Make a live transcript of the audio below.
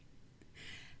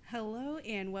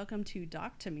and welcome to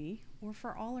Doc to Me, or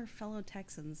for all our fellow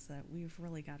Texans that we've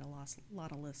really got a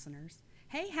lot of listeners.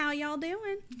 Hey, how y'all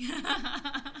doing?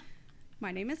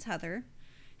 My name is Heather.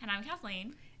 And I'm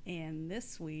Kathleen. And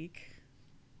this week,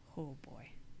 oh boy,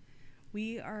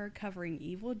 we are covering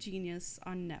Evil Genius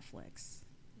on Netflix.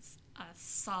 It's a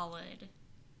solid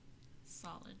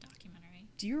documentary.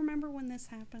 Do you remember when this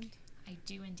happened? I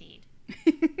do indeed.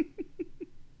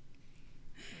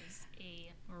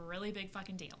 Really big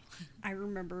fucking deal. I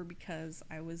remember because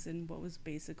I was in what was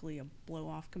basically a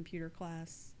blow-off computer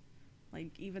class.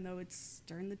 Like, even though it's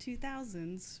during the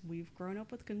 2000s, we've grown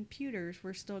up with computers,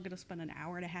 we're still going to spend an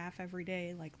hour and a half every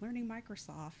day, like, learning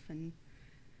Microsoft, and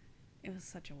it was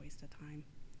such a waste of time.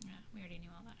 Yeah, we already knew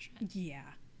all that shit. Yeah.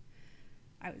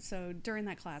 So during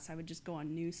that class, I would just go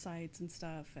on news sites and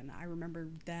stuff, and I remember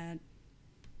that,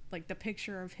 like, the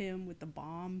picture of him with the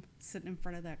bomb sitting in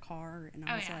front of that car, and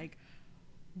I was like,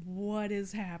 what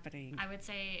is happening? I would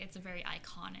say it's a very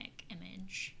iconic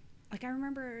image. Like, I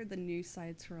remember the news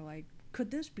sites were like,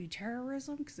 could this be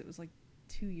terrorism? Because it was like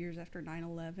 2 years after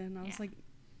 9/11. I was like,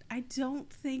 I don't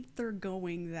think they're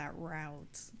going that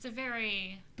route. It's a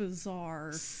very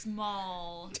bizarre,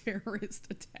 small terrorist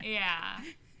attack. Yeah.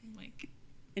 Like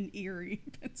in Erie,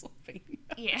 Pennsylvania.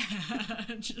 Yeah.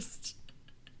 Just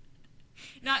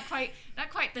not quite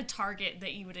the target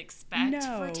that you would expect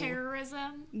for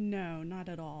terrorism. No, not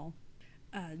at all.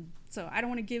 So I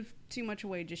don't want to give too much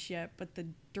away just yet, but the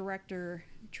director,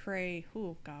 Trey,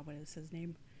 what is his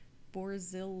name?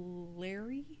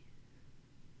 Borzilleri?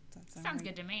 Sounds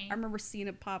good to me. I remember seeing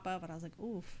it pop up, and I was like,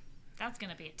 oof. That's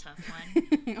going to be a tough one.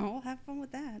 I'll have fun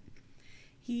with that.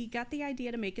 He got the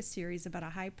idea to make a series about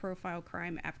a high-profile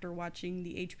crime after watching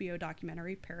the HBO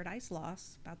documentary Paradise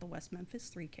Lost about the West Memphis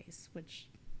 3 case, which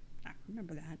I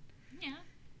remember that. Yeah.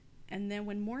 And then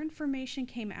when more information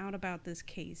came out about this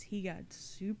case, he got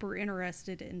super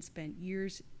interested and spent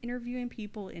years interviewing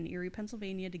people in Erie,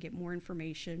 Pennsylvania to get more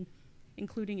information,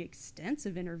 including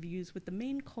extensive interviews with the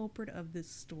main culprit of this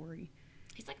story.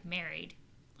 He's like married.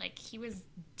 Like, he was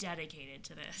dedicated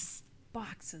to this.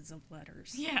 Boxes of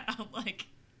letters. Yeah, like,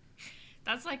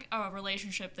 that's like a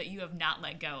relationship that you have not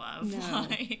let go of. No.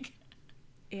 Like,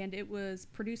 and it was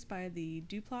produced by the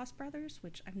Duplass brothers,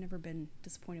 which I've never been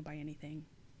disappointed by anything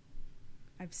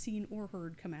I've seen or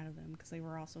heard come out of them, because they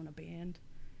were also in a band.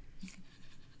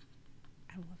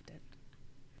 I loved it.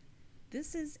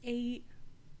 This is a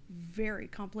very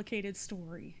complicated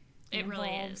story. It really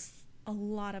is. A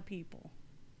lot of people.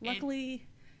 Luckily,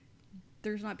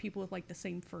 there's not people with, like, the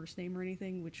same first name or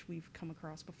anything, which we've come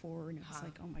across before, and it's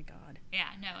like, oh my god. Yeah,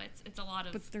 no, it's a lot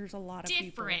of... But there's a lot of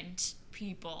different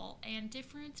people and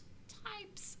different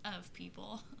types of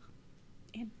people.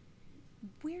 And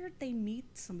where'd they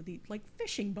meet some of the, like,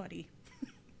 fishing buddy?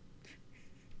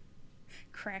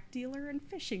 Crack dealer and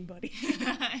fishing buddy.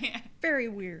 Yeah. Very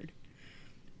weird.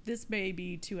 This may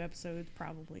be 2 episodes,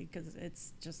 probably, because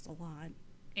it's just a lot.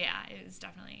 Yeah, it was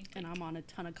definitely... And I'm on a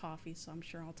ton of coffee, so I'm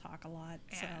sure I'll talk a lot.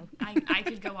 Yeah, so. I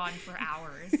could go on for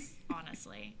hours,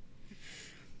 honestly.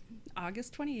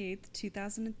 August 28th,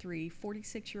 2003,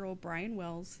 46-year-old Brian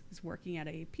Wells is working at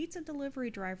a pizza delivery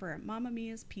driver at Mamma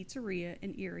Mia's Pizzeria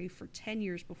in Erie for 10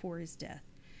 years before his death.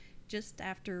 Just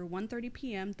after 1:30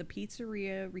 p.m., the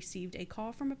pizzeria received a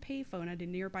call from a payphone at a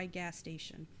nearby gas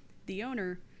station. The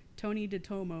owner, Tony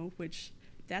DiTomo, which...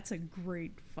 that's a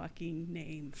great fucking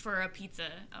name. For a pizza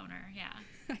owner, yeah.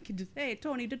 I could just, hey,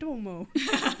 Tony DiTomo.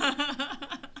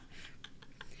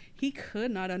 He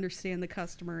could not understand the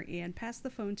customer and passed the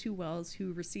phone to Wells,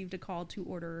 who received a call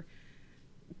to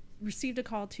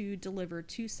deliver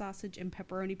 2 sausage and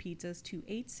pepperoni pizzas to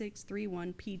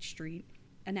 8631 Peach Street,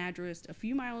 an address a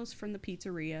few miles from the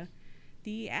pizzeria.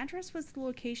 The address was the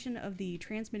location of the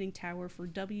transmitting tower for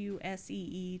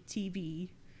WSEE-TV.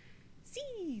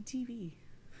 CTV.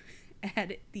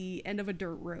 At the end of a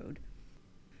dirt road.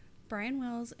 Brian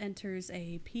Wells enters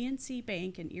a PNC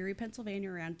bank in Erie,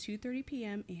 Pennsylvania around 2:30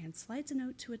 p.m. and slides a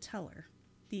note to a teller.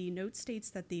 The note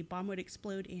states that the bomb would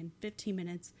explode in 15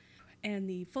 minutes and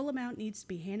the full amount needs to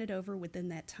be handed over within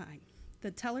that time.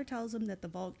 The teller tells him that the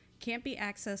vault can't be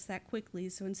accessed that quickly,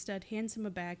 so instead hands him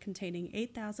a bag containing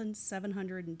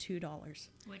 $8,702.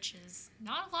 Which is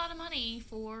not a lot of money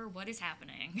for what is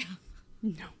happening.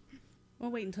 No. Well,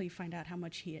 wait until you find out how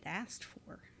much he had asked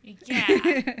for.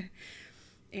 Yeah.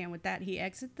 And with that, he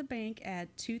exits the bank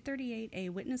at 2:38. A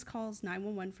witness calls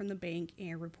 911 from the bank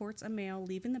and reports a male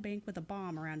leaving the bank with a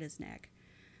bomb around his neck.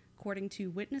 According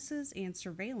to witnesses and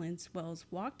surveillance, Wells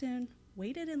walked in,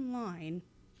 waited in line,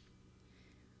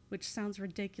 which sounds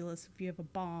ridiculous if you have a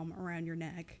bomb around your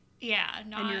neck. Yeah,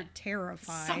 not and you're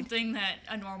terrified. something that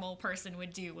a normal person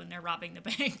would do when they're robbing the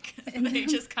bank. And they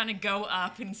just kind of go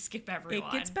up and skip everyone.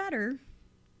 It gets better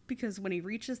because when he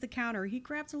reaches the counter, he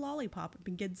grabs a lollipop and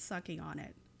begins sucking on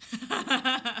it.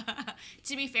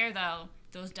 To be fair, though,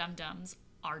 those dum-dums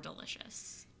are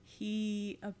delicious.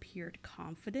 He appeared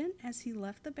confident as he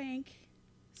left the bank,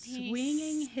 He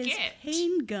swinging his skipped.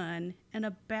 cane gun and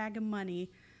a bag of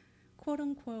money, quote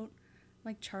unquote,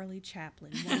 like Charlie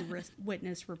Chaplin, one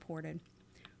witness reported.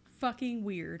 Fucking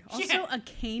weird. Also, Yeah. a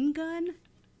cane gun?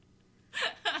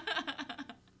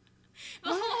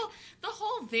 The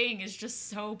whole thing is just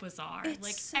so bizarre. It's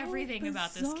like, so everything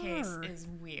about this case bizarre. is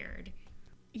weird.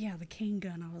 Yeah, the cane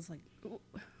gun. I was like,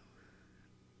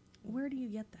 where do you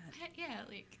get that? Yeah,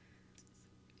 like,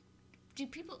 do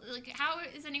people, like, how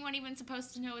is anyone even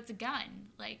supposed to know it's a gun?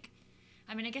 Like,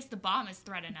 I mean, I guess the bomb is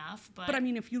threat enough, but... But I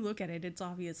mean, if you look at it, it's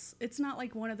obvious. It's not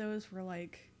like one of those where,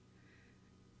 like,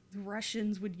 the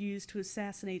Russians would use to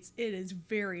assassinate. It is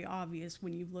very obvious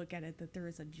when you look at it that there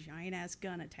is a giant-ass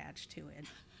gun attached to it.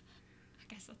 I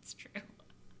guess that's true.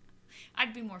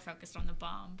 I'd be more focused on the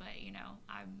bomb, but, you know,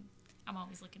 I'm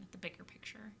always looking at the bigger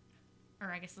picture.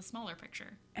 Or I guess the smaller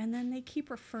picture. And then they keep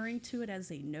referring to it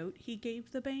as a note he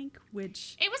gave the bank,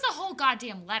 which... It was a whole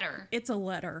goddamn letter. It's a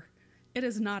letter. It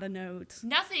is not a note.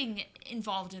 Nothing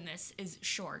involved in this is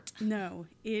short. No,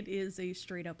 it is a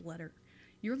straight-up letter.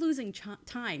 You're losing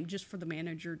time just for the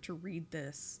manager to read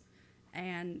this.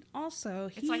 And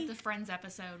also, It's like the Friends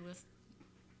episode with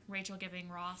Rachel giving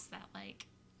Ross that, like,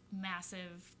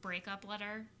 massive breakup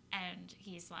letter. And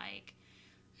he's like,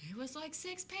 it was like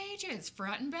 6 pages,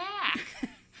 front and back.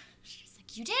 She's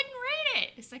like, you didn't read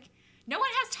it. It's like, no one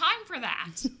has time for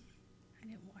that. I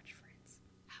didn't watch Friends.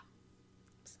 Oh,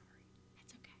 I'm sorry.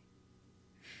 it's okay.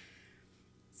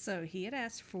 So he had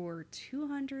asked for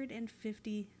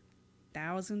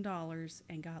 $250,000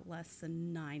 and got less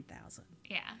than $9,000.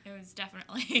 Yeah, it was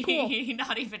definitely Cool.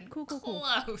 not even Cool.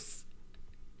 close.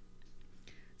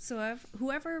 So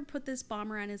whoever put this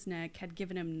bomb around his neck had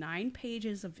given him 9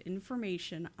 pages of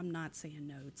information. I'm not saying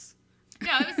notes.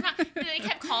 No, it was not. They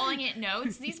kept calling it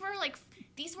notes. These were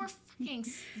fucking,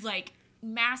 like,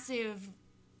 massive.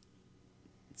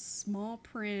 Small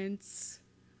prints,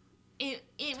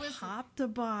 It was top to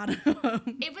bottom.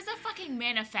 It was a fucking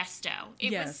manifesto.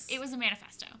 It was a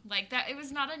manifesto. Like that. It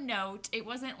was not a note. It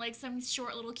wasn't like some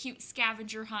short little cute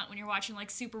scavenger hunt when you're watching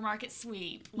like Supermarket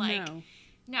Sweep. Like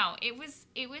no, it was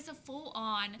a full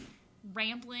on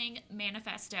rambling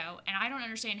manifesto, and I don't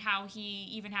understand how he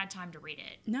even had time to read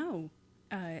it. No.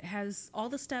 It has all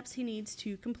the steps he needs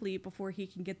to complete before he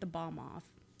can get the bomb off,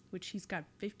 which he's got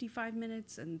 55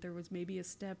 minutes, and there was maybe a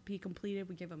step he completed.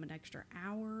 We give him an extra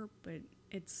hour, but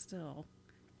it's still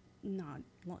not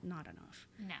enough.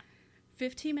 No.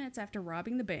 15 minutes after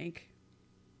robbing the bank,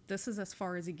 this is as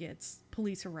far as he gets.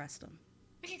 Police arrest him.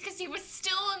 Because he was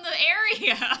still in the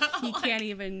area. He can't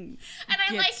even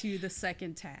get to the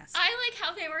second task. I like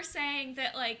how they were saying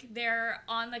that, like, they're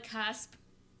on the cusp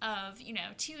of, you know,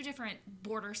 2 different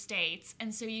border states.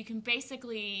 And so you can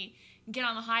basically get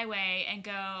on the highway and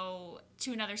go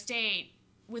to another state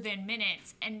within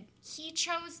minutes. And he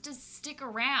chose to stick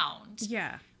around.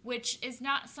 Yeah. Which is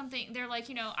not something, they're like,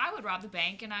 you know, I would rob the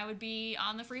bank and I would be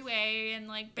on the freeway and,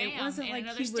 like, bam, it wasn't in like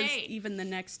another he state. was even the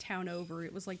next town over.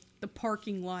 It was like the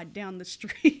parking lot down the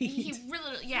street. He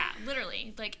really, yeah,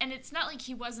 literally. Like, and it's not like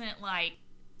he wasn't, like,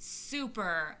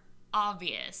 super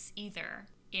obvious either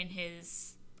in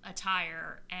his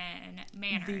attire and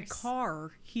manners. The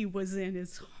car he was in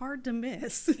is hard to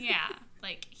miss. Yeah.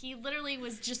 Like, he literally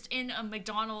was just in a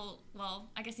McDonald's, well,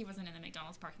 I guess he wasn't in the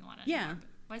McDonald's parking lot anymore. Yeah.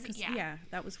 Was it? Yeah. Yeah,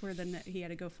 that was where he had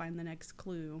to go find the next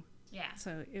clue. Yeah.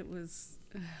 So it was...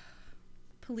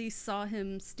 Police saw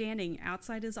him standing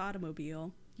outside his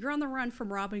automobile. You're on the run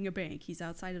from robbing a bank. He's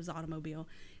outside his automobile.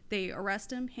 They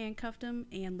arrested him, handcuffed him,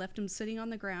 and left him sitting on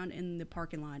the ground in the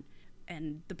parking lot.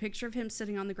 And the picture of him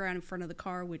sitting on the ground in front of the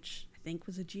car, which I think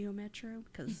was a Geo Metro,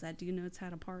 because that dude knows how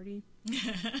to party.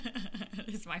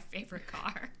 It's my favorite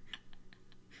car.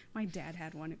 My dad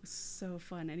had one. It was so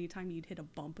fun. Anytime you'd hit a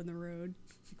bump in the road,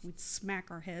 we'd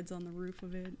smack our heads on the roof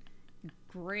of it.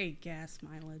 Great gas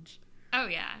mileage. Oh,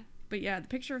 yeah. But yeah, the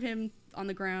picture of him on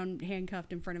the ground,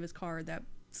 handcuffed in front of his car, that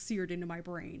seared into my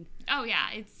brain. Oh, yeah.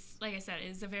 It's, like I said,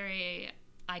 it's a very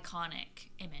iconic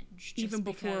image. Even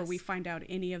before we find out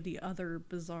any of the other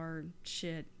bizarre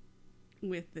shit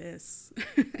with this.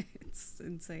 It's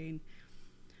insane.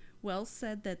 Wells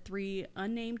said that 3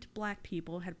 unnamed black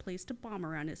people had placed a bomb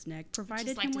around his neck, provided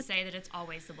just like him to with... say that it's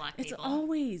always the black people. It's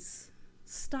always...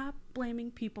 Stop blaming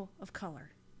people of color.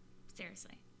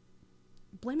 Seriously.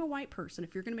 Blame a white person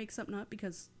if you're going to make something up,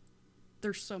 because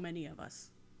There's so many of us.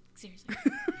 Seriously.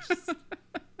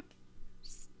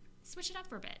 just switch it up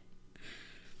for a bit.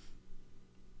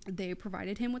 They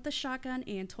provided him with a shotgun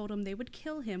and told him they would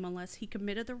kill him unless he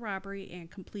committed the robbery and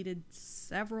completed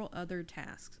several other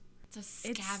tasks. It's a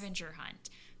scavenger hunt.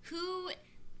 Who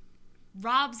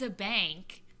robs a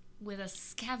bank with a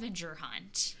scavenger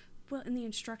hunt? Well, and the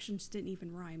instructions didn't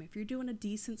even rhyme. If you're doing a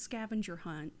decent scavenger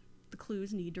hunt, the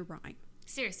clues need to rhyme.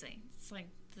 Seriously, it's like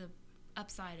the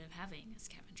upside of having a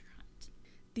scavenger hunt.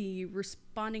 The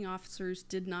responding officers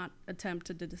did not attempt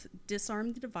to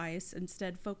disarm the device,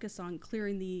 instead focus on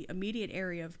clearing the immediate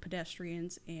area of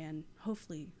pedestrians and,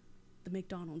 hopefully, the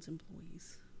McDonald's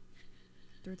employees.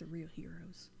 They're the real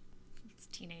heroes. It's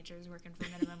teenagers working for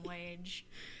minimum wage.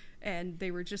 And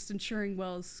they were just ensuring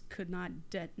Wells could not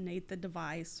detonate the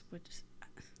device, which...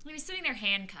 He was sitting there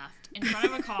handcuffed in front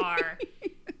of a car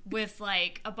with,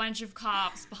 like, a bunch of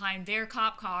cops behind their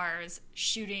cop cars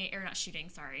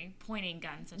pointing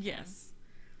guns at him. Yes.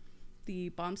 The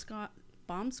bomb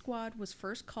squad was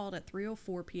first called at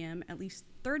 3:04 p.m., at least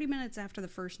 30 minutes after the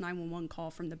first 911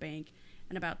 call from the bank,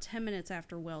 and about 10 minutes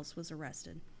after Wells was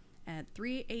arrested. At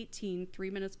 3:18, 3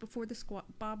 minutes before the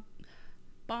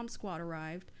bomb squad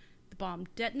arrived, the bomb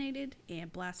detonated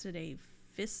and blasted a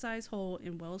fist-sized hole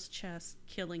in Wells' chest,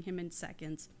 killing him in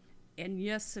seconds. And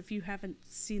yes, if you haven't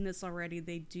seen this already,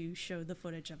 they do show the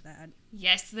footage of that.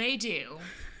 Yes, they do.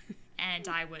 And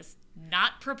I was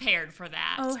not prepared for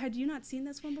that. Oh, had you not seen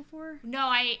this one before?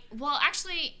 No,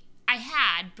 actually, I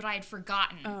had, but I had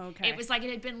forgotten. Oh, okay. It was like it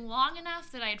had been long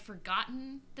enough that I had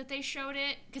forgotten that they showed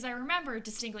it. Because I remember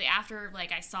distinctly after,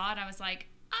 like, I saw it, I was like,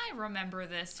 I remember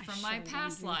this from my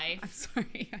past life. I'm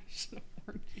sorry, I should have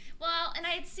warned you. Well, and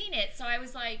I had seen it, so I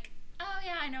was like, oh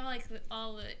yeah, I know, like,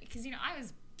 all the, because, you know, I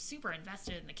was super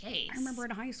invested in the case. I remember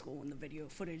in high school when the video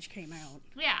footage came out.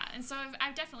 Yeah, and so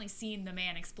I've definitely seen the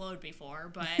man explode before,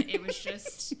 but it was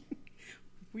just...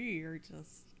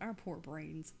 our poor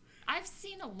brains. I've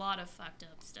seen a lot of fucked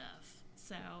up stuff,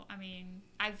 so, I mean,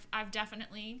 I've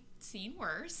definitely seen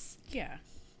worse. Yeah.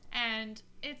 And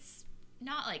it's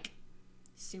not, like,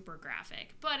 super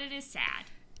graphic, but it is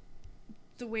sad.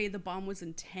 The way the bomb was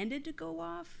intended to go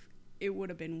off, it would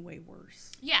have been way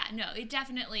worse. Yeah, no, it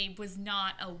definitely was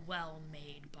not a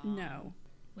well-made bomb. No.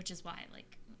 Which is why,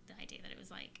 like, the idea that it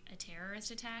was, like, a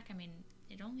terrorist attack, I mean,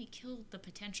 it only killed the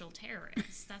potential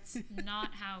terrorists. That's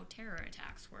not how terror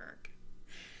attacks work.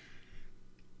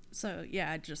 So,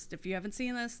 yeah, just if you haven't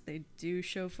seen this, they do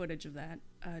show footage of that.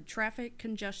 Traffic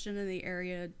congestion in the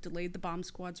area delayed the bomb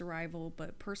squad's arrival,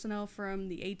 but personnel from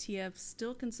the ATF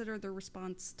still consider their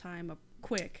response time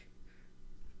quick.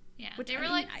 Yeah, they were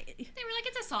like,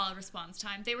 it's a solid response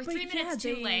time. They were 3 minutes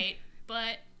too late,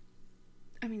 but...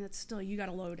 I mean, that's still, you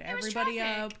gotta load everybody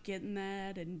up, getting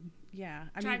that, and yeah.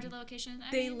 Drive to the location.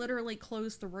 They literally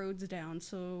closed the roads down,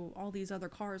 so all these other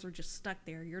cars are just stuck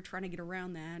there. You're trying to get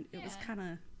around that. It was kind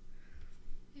of...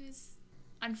 It was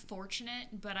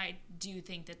unfortunate, but I do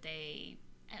think that they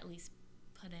at least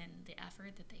put in the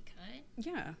effort that they could.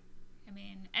 Yeah. I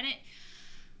mean, and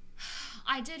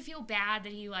I did feel bad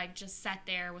that he, like, just sat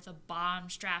there with a bomb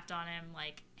strapped on him,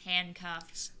 like,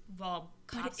 handcuffed while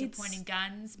cops are pointing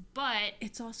guns, but...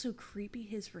 It's also creepy,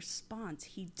 his response.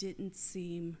 He didn't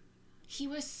seem... He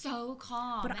was so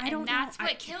calm, but I don't know. That's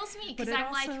what kills me, because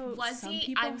I'm like, was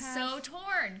he? I'm so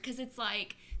torn, because it's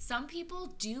like, some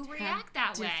people do react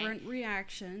that way. Different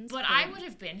reactions. But I would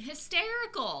have been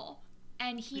hysterical.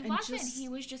 And he wasn't. He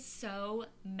was just so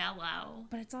mellow.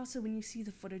 But it's also when you see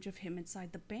the footage of him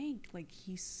inside the bank, like,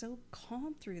 he's so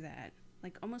calm through that.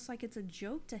 Like, almost like it's a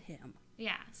joke to him.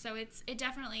 Yeah, so it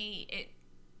definitely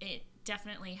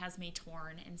has me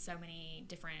torn in so many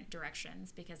different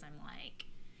directions, because I'm like,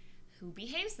 who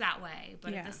behaves that way?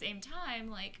 But at the same time,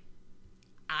 like,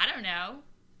 I don't know.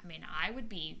 I mean, I would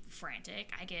be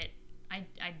frantic. I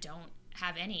don't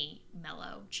have any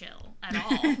mellow chill at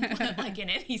all, like, in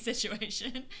any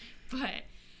situation. But,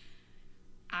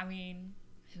 I mean,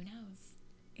 who knows?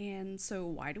 And so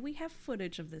why do we have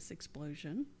footage of this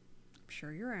explosion? I'm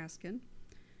sure you're asking.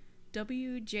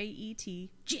 WJET-TV,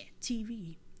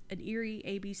 an Erie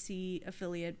ABC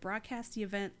affiliate, broadcast the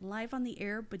event live on the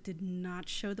air, but did not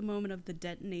show the moment of the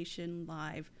detonation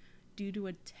live due to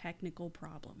a technical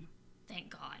problem. Thank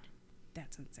God.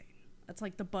 That's insane. That's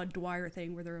like the Bud Dwyer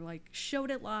thing where they're like,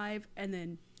 showed it live and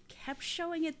then kept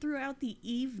showing it throughout the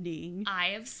evening. I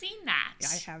have seen that.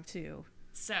 I have too.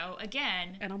 So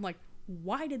again, and I'm like,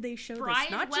 why did they show Brian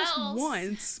this? Not Wells just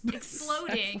once, but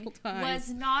exploding was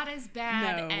not as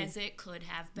bad as it could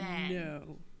have been.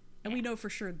 No. And we know for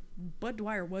sure Bud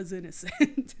Dwyer was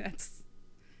innocent. That's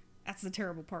the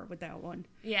terrible part with that one.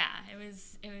 Yeah, it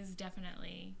was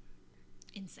definitely.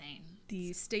 Insane.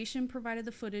 The station provided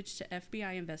the footage to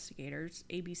FBI investigators,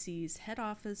 ABC's head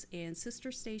office, and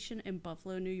sister station in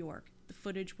Buffalo, New York. The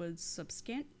footage was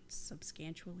subsequently,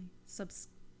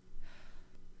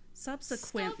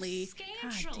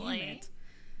 God damn it,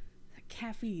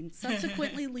 caffeine,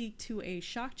 subsequently leaked to a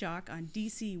shock jock on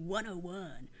DC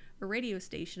 101, a radio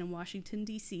station in Washington,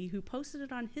 D.C., who posted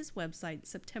it on his website in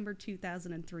September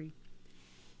 2003.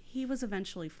 He was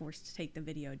eventually forced to take the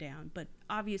video down, but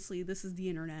obviously this is the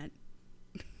internet.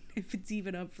 If it's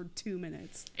even up for 2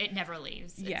 minutes. It never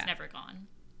leaves. Yeah. It's never gone.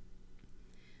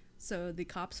 So the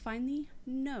cops find the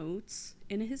notes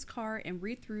in his car and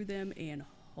read through them, and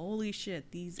holy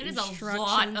shit, these instructions a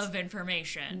lot of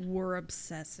information. Were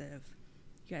obsessive.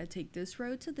 You gotta take this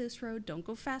road to this road, don't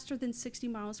go faster than 60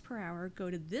 miles per hour, go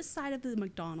to this side of the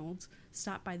McDonald's,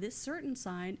 stop by this certain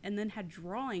sign, and then had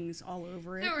drawings all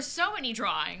over it. There were so many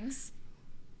drawings.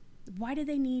 Why do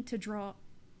they need to draw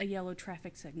a yellow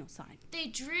traffic signal sign? They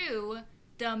drew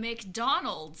the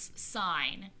McDonald's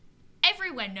sign.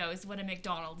 Everyone knows what a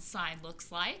McDonald's sign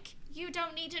looks like. You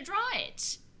don't need to draw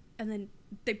it. And then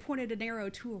they pointed an arrow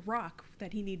to a rock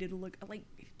that he needed to look like.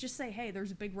 Just say, hey,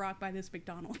 there's a big rock by this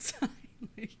McDonald's sign.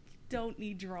 Like, don't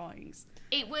need drawings.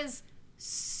 It was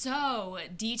so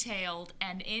detailed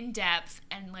and in-depth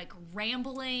and like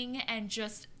rambling and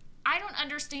just, I don't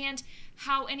understand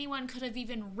how anyone could have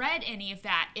even read any of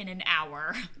that in an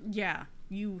hour. Yeah,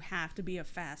 you have to be a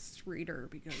fast reader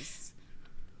because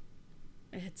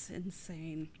it's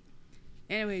insane.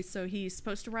 Anyway, so he's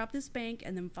supposed to rob this bank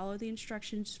and then follow the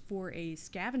instructions for a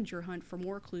scavenger hunt for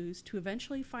more clues to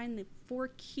eventually find the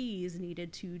 4 keys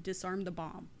needed to disarm the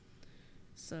bomb.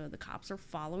 So the cops are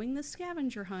following the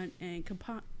scavenger hunt and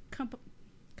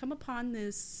come upon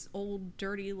this old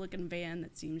dirty-looking van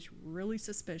that seems really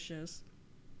suspicious.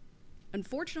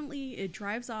 Unfortunately, it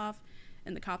drives off,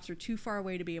 and the cops are too far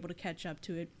away to be able to catch up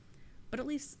to it. But at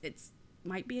least it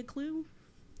might be a clue.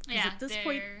 Yeah, at this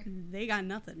point, they got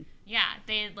nothing. Yeah,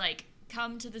 they had, like,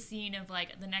 come to the scene of,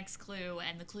 like, the next clue,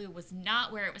 and the clue was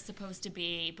not where it was supposed to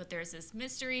be, but there's this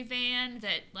mystery van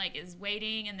that, like, is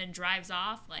waiting and then drives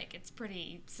off. Like, it's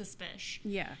pretty suspicious.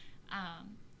 Yeah.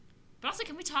 But also,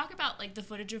 can we talk about, like, the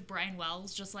footage of Brian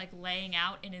Wells just, like, laying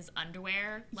out in his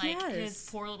underwear? Like, yes. His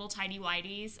poor little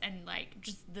tighty-whities and, like,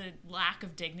 just the lack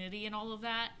of dignity and all of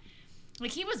that.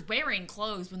 Like, he was wearing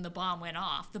clothes when the bomb went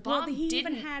off. The bomb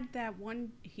even had that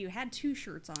one, he had 2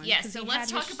 shirts on. Yeah, so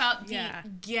let's talk about the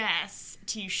Guess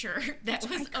t-shirt that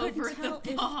was over the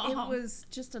bomb. If it was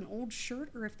just an old shirt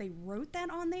or if they wrote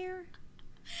that on there.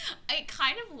 It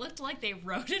kind of looked like they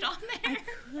wrote it on there. I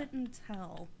couldn't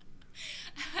tell.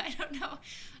 I don't know.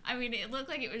 I mean, it looked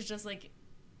like it was just like,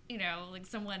 you know, like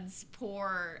someone's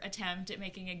poor attempt at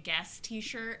making a Guess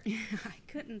t-shirt. I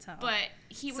couldn't tell. But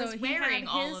he was wearing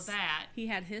all of that. He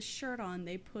had his shirt on.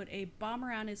 They put a bomb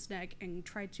around his neck and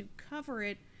tried to cover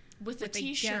it with a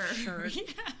t-shirt. Guess shirt.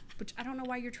 Yeah. Which I don't know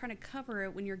why you're trying to cover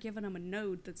it when you're giving them a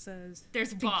note that says...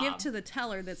 There's a bomb. To give to the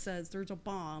teller that says there's a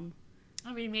bomb.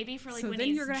 I mean, maybe for, like, when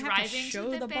he's driving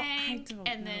to the bank,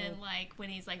 and then, like, when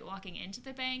he's, like, walking into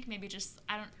the bank, maybe just,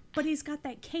 I don't... But he's got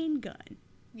that cane gun.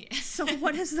 Yeah. So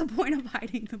what is the point of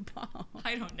hiding the bomb?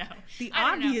 I don't know. The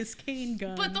obvious cane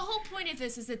gun. But the whole point of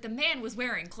this is that the man was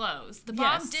wearing clothes. The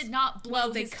bomb did not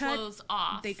blow his clothes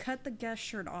off. They cut the Guess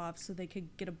shirt off so they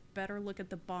could get a better look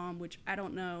at the bomb, which I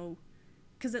don't know,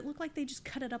 because it looked like they just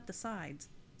cut it up the sides.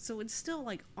 So it's still,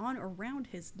 like, on around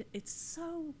his... It's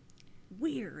so...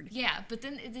 weird. Yeah, but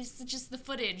then it's just the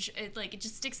footage, it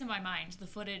just sticks in my mind, the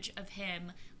footage of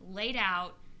him laid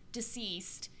out,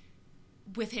 deceased,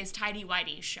 with his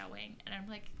tighty-whities showing, and I'm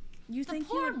like, you think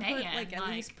poor you would man, put, like, at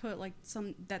least put, like,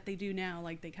 some, that they do now,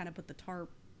 like, they kind of put the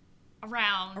tarp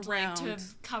around. Like, to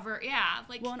cover, yeah,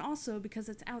 like... Well, and also, because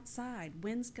it's outside,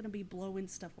 wind's gonna be blowing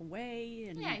stuff away,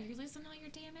 and... Yeah, you're losing all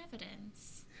your damn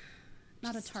evidence.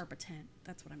 Not a tarp, a tent,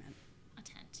 that's what I meant. A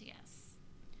tent, yes.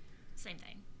 Same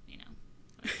thing, you know.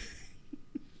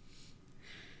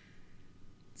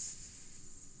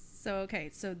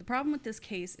 So the problem with this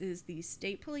case is the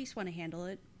state police want to handle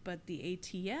it, but the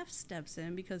ATF steps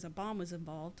in because a bomb was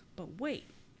involved. But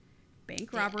wait,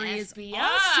 bank robbery is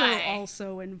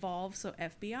also involved, so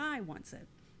FBI wants it.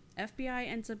 FBI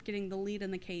ends up getting the lead in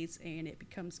the case, and it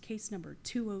becomes case number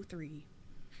 203.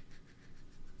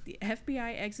 The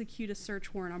FBI execute a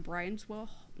search warrant on Brian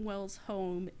Wells'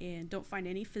 home and don't find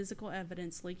any physical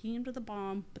evidence linking him to the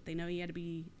bomb, but they know he had to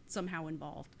be somehow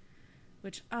involved.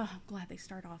 Which, I'm glad they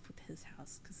start off with his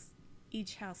house, because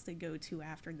each house they go to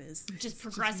after this just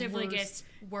progressively gets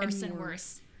worse and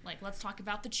worse. Like, let's talk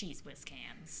about the Cheez Whiz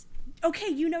cans. Okay,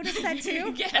 you noticed that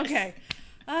too? Yes. Okay.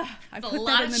 I put a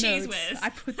lot of Cheez Whiz. I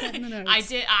put that in the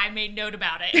notes. I made note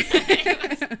about it.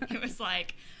 It was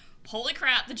like, holy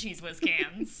crap, the Cheez Whiz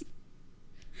cans.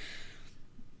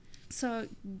 So,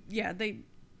 yeah, they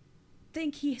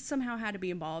think he somehow had to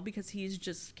be involved because he's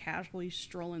just casually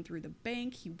strolling through the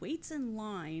bank. He waits in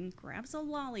line, grabs a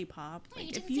lollipop. No,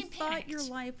 like, if you thought your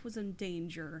life was in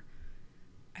danger,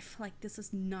 I feel like this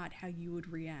is not how you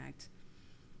would react.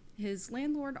 His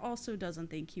landlord also doesn't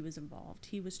think he was involved.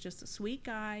 He was just a sweet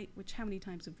guy, which how many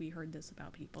times have we heard this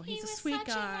about people? He's a sweet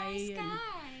guy. Nice guy.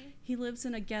 He lives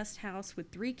in a guest house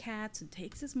with 3 cats and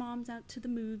takes his moms out to the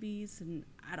movies, and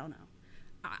I don't know.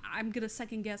 I'm going to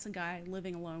second guess a guy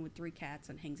living alone with 3 cats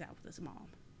and hangs out with his mom.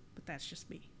 But that's just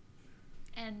me.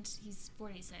 And he's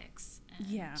 46. And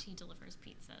he delivers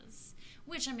pizzas.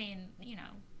 Which, I mean, you know,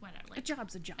 whatever. Like, a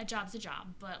job's a job. A job's a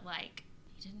job. But, like,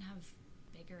 he didn't have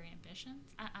bigger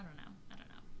ambitions? I don't know.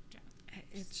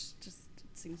 It's just,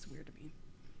 it seems weird to me.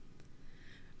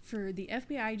 For the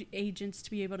FBI agents to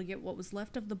be able to get what was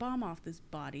left of the bomb off this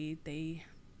body, they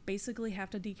basically have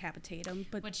to decapitate him.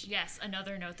 But which, yes,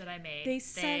 another note that I made. They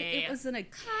said it was in a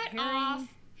cut off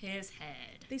his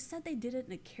head. They said they did it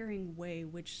in a caring way,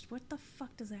 which, what the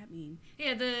fuck does that mean?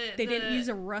 Yeah, they didn't use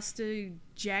a rusted,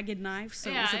 jagged knife, so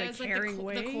it was in a caring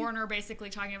way? The coroner basically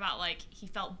talking about, like, he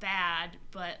felt bad,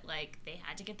 but, like, they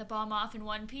had to get the bomb off in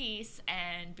one piece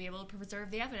and be able to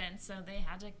preserve the evidence, so they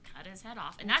had to cut his head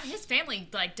off. And that his family,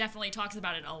 like, definitely talks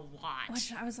about it a lot.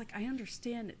 Which I was like, I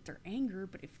understand their anger,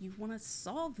 but if you want to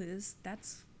solve this,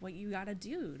 that's what you gotta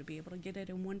do to be able to get it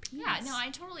in one piece. Yeah, no, I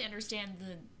totally understand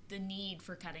the need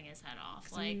for cutting his head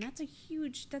off. Like, I mean,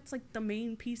 that's like the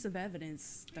main piece of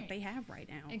evidence that they have right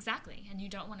now. Exactly. And you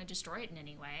don't want to destroy it in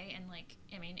any way. And, like,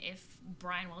 I mean, if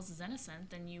Brian Wells is innocent,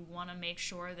 then you want to make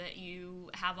sure that you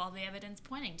have all the evidence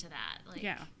pointing to that. Like,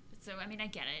 yeah. So, I mean, I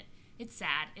get it. It's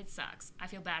sad. It sucks. I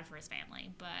feel bad for his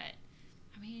family. But,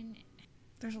 I mean,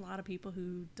 there's a lot of people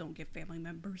who don't get family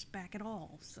members back at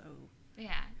all, so.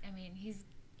 Yeah. I mean, he's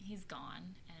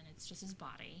gone, and it's just his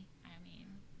body.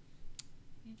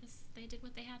 They did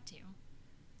what they had to.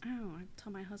 Oh, I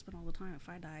tell my husband all the time, if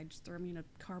I die, just throw me in a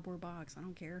cardboard box. I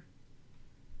don't care.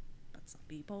 But some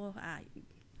people, I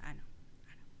know.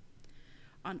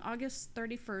 On August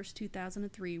 31st,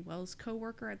 2003, Wells'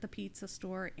 co-worker at the pizza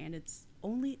store and its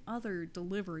only other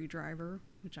delivery driver,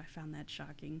 which I found that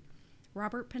shocking,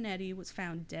 Robert Panetti, was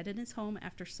found dead in his home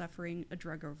after suffering a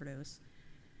drug overdose.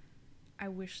 I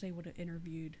wish they would have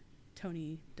interviewed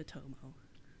Tony DeTomo.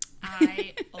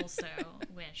 I also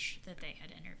wish that they had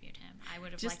interviewed him. I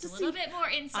would have liked a little bit more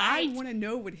insight. I want to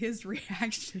know what his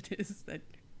reaction is that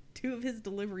 2 of his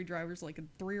delivery drivers, like in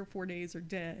 3 or 4 days, are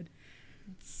dead.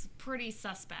 It's pretty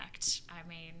suspect. I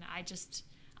mean,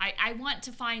 I want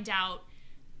to find out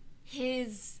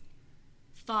his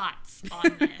thoughts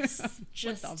on this.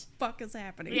 Just, what the fuck is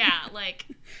happening? Yeah, like,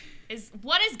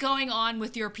 what is going on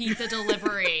with your pizza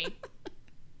delivery?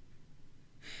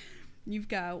 You've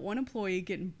got one employee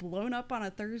getting blown up on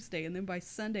a Thursday, and then by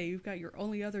Sunday, you've got your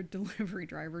only other delivery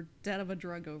driver dead of a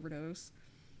drug overdose.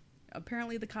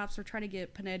 Apparently, the cops were trying to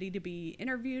get Panetti to be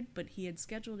interviewed, but he had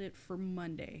scheduled it for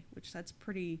Monday, which that's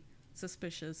pretty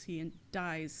suspicious. He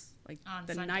dies, like, on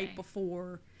the Sunday. Night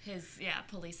before. His,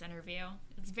 police interview.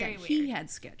 It's very weird. He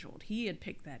had scheduled. He had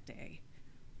picked that day.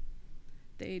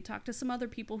 They talked to some other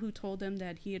people who told them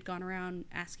that he had gone around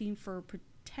asking for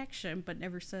protection, but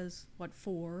never says what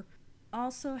for.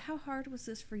 Also, how hard was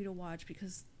this for you to watch?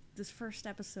 Because this first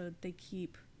episode, they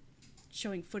keep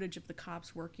showing footage of the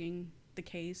cops working the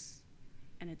case,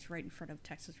 and it's right in front of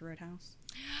Texas Roadhouse.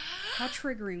 How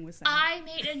triggering was that? I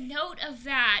made a note of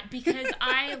that because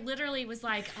I literally was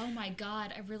like, oh my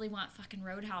God, I really want fucking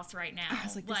Roadhouse right now. I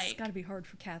was like, this has got to be hard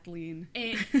for Kathleen.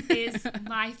 It is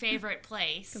my favorite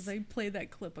place. Because they played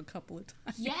that clip a couple of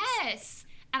times. Yes!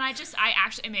 And I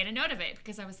actually made a note of it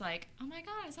because I was like, oh my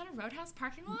God, is that a Roadhouse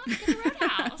parking lot? Look at the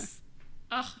Roadhouse.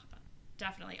 Ugh,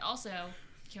 definitely. Also,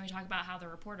 can we talk about how the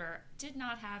reporter did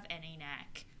not have any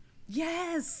neck?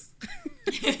 Yes!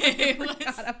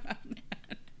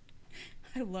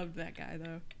 I loved that guy,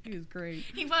 though. He was great.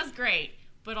 He was great,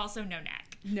 but also no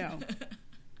neck. No.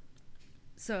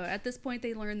 So at this point,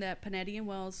 they learned that Panetti and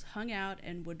Wells hung out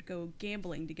and would go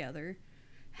gambling together.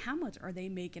 How much are they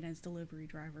making as delivery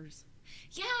drivers?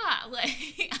 Yeah, like,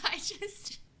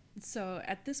 So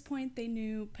at this point, they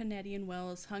knew Panetti and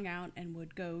Wells hung out and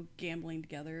would go gambling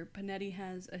together. Panetti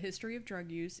has a history of drug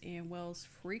use, and Wells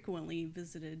frequently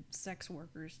visited sex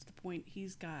workers to the point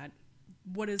he's got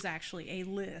what is actually a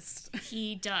list.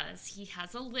 He does. He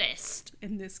has a list.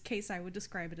 In this case, I would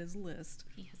describe it as a list.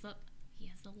 He has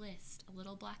a list, a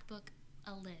little black book,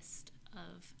 a list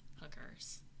of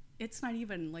hookers. It's not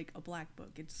even like a black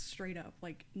book. It's straight up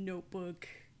like notebook.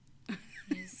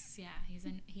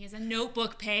 He has a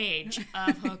notebook page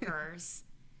of hookers.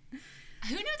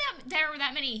 Who knew that there were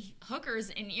that many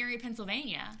hookers in Erie,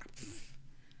 Pennsylvania?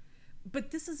 But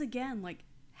this is, again, like,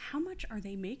 how much are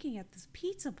they making at this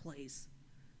pizza place?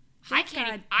 I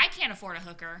can't afford a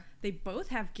hooker. They both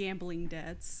have gambling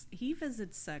debts. He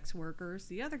visits sex workers.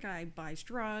 The other guy buys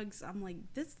drugs. I'm like,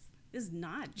 this is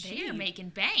not cheap. They are making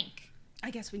bank. I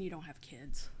guess when you don't have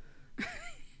kids.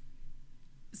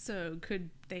 So could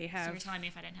they have... So you're telling me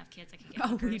if I didn't have kids, I could get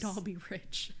hookers? Oh, we'd all be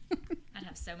rich. I'd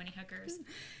have so many hookers.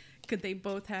 Could they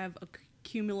both have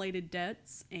accumulated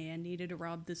debts and needed to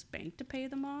rob this bank to pay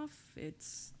them off?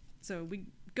 So we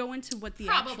go into what the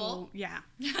Probable.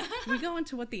 We go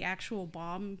into what the actual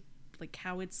bomb, like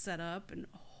how it's set up, and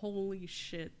holy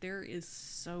shit, there is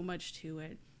so much to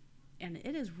it. And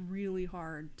it is really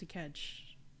hard to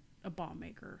catch a bomb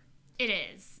maker. It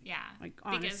is, yeah. Like,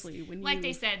 honestly, because, like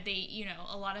they said,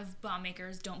 a lot of bomb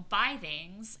makers don't buy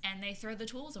things and they throw the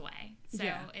tools away. So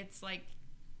it's like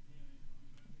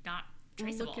not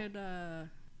traceable. Look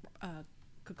at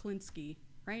Kuklinski,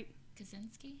 right?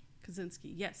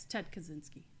 Kaczynski, yes, Ted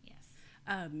Kaczynski.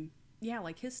 Yes.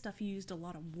 Like his stuff, he used a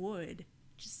lot of wood.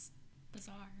 Just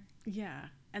bizarre. Yeah,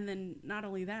 and then not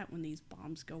only that, when these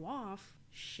bombs go off,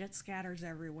 shit scatters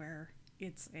everywhere.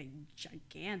 It's a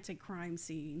gigantic crime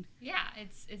scene. Yeah,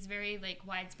 it's very, like,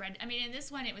 widespread. I mean, in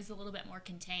this one, it was a little bit more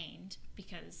contained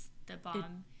because the bomb...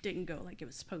 It didn't go like it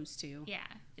was supposed to. Yeah,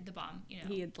 the bomb,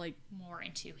 he had, like... more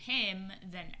into him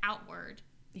than outward.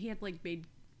 He had, like, made,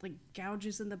 like,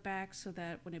 gouges in the back so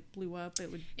that when it blew up,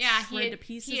 it would shred to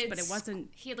pieces, but it wasn't...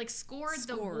 He had, like, scored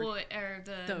the wood, or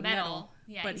the metal.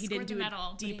 Yeah, but he didn't do it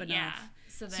deep enough. Yeah,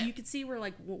 so you could see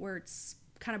where it's...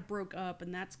 kind of broke up,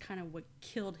 and that's kind of what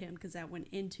killed him because that went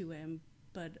into him.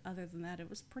 But other than that, it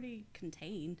was pretty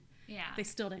contained. Yeah, they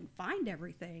still didn't find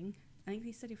everything. I think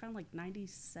he said he found like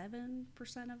 97%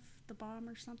 of the bomb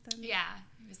or something. Yeah,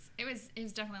 it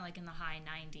was definitely like in the high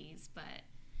 90s, but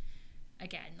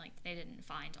again, like they didn't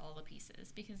find all the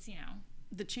pieces because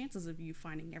the chances of you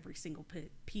finding every single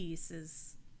piece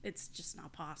it's just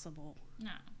not possible.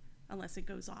 No, unless it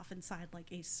goes off inside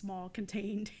like a small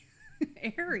contained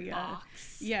area.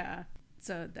 Box. Yeah.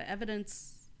 So the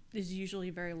evidence is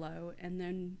usually very low. And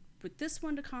then with this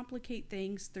one, to complicate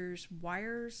things, there's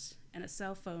wires and a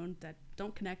cell phone that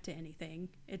don't connect to anything.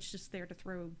 It's just there to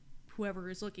throw whoever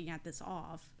is looking at this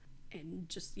off and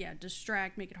just,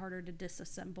 distract, make it harder to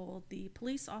disassemble. The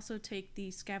police also take the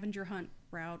scavenger hunt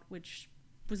route, which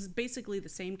was basically the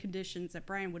same conditions that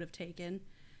Brian would have taken.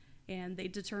 And they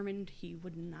determined he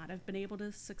would not have been able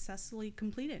to successfully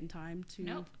complete it in time to...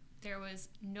 Nope. There was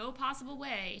no possible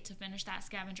way to finish that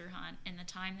scavenger hunt in the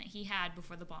time that he had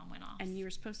before the bomb went off. And you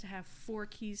were supposed to have 4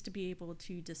 keys to be able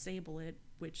to disable it,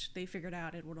 which they figured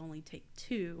out it would only take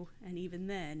 2, and even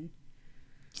then...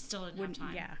 Still didn't have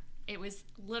time. Yeah. It was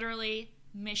literally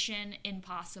mission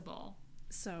impossible.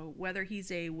 So whether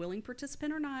he's a willing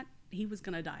participant or not, he was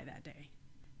going to die that day.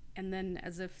 And then,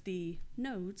 as if the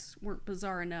notes weren't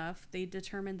bizarre enough, they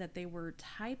determined that they were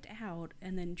typed out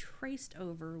and then traced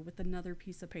over with another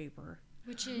piece of paper.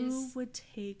 Who would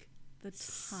take the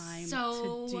time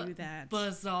to do that?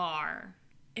 Bizarre.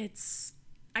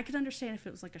 I could understand if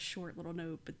it was like a short little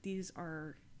note, but these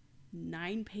are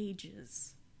 9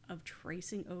 pages of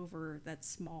tracing over that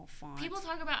small font. People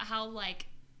talk about how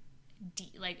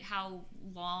how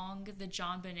long the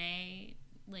JonBenét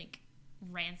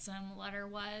ransom letter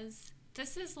was.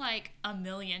 This is like a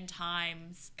million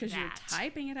times because you're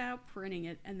typing it out, printing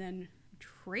it, and then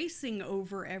tracing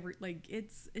over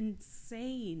it's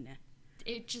insane.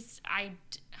 It just I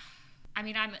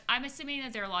mean I'm assuming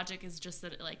that their logic is just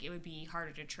that it would be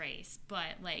harder to trace,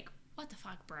 but what the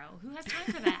fuck, bro, who has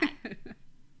time for that?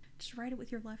 Just write it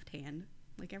with your left hand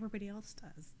like everybody else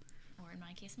does, or in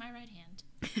my case my right hand.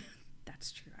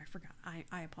 That's true, I forgot.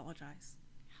 I apologize.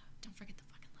 Don't forget the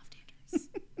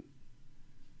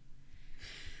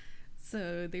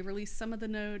So they released some of the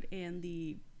note and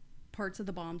the parts of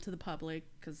the bomb to the public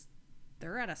because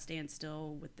they're at a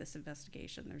standstill with this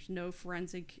investigation. There's no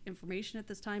forensic information at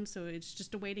this time, so it's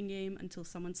just a waiting game until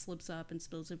someone slips up and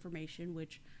spills information,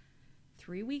 which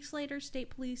 3 weeks later, state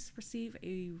police receive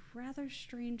a rather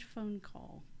strange phone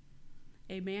call.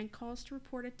 A man calls to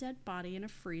report a dead body in a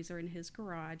freezer in his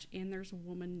garage, and there's a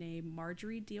woman named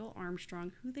Marjorie Deal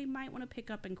Armstrong who they might want to pick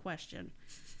up and question.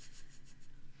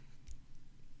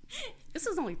 This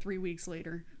is only 3 weeks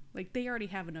later. They already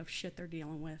have enough shit they're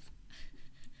dealing with.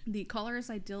 The caller is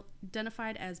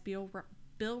identified as Bill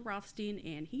Rothstein,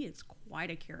 and he is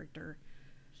quite a character.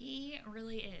 He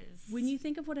really is. When you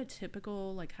think of what a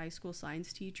typical like high school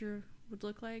science teacher would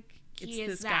look like, it's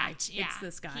this guy. Yeah. It's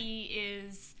this guy.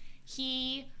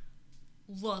 He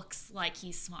looks like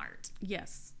he's smart.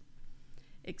 Yes.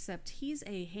 Except he's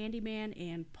a handyman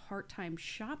and part-time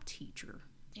shop teacher.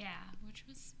 Yeah, which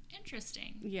was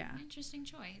interesting. Yeah. Interesting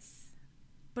choice.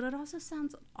 But it also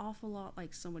sounds an awful lot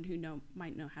like someone who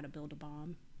might know how to build a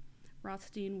bomb.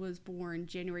 Rothstein was born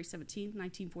January 17,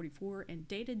 1944, and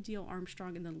dated Diehl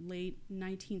Armstrong in the late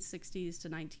 1960s to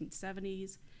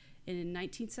 1970s. And in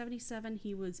 1977,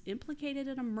 he was implicated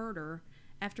in a murder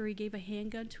after he gave a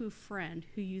handgun to a friend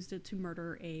who used it to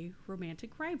murder a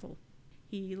romantic rival.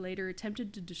 He later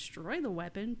attempted to destroy the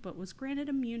weapon, but was granted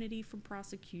immunity from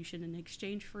prosecution in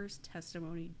exchange for his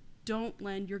testimony. Don't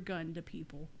lend your gun to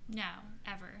people. No,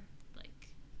 ever. Like,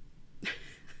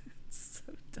 it's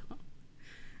so dumb.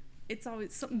 It's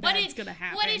always something bad's gonna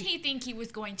happen. What did he think he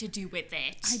was going to do with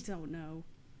it? I don't know.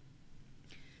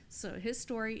 So his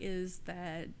story is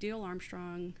that Diehl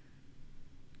Armstrong,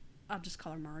 I'll just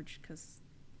call her Marge because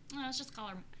let's just call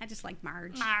her. I just like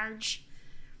Marge. Marge.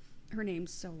 Her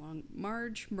name's so long.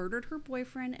 Marge murdered her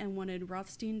boyfriend and wanted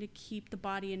Rothstein to keep the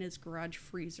body in his garage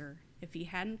freezer. If he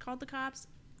hadn't called the cops,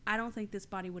 I don't think this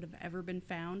body would have ever been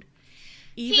found.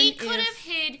 He could have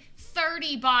hid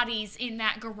 30 bodies in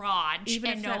that garage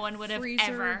and no one would have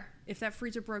ever... If that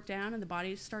freezer broke down and the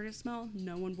body started to smell,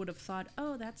 no one would have thought,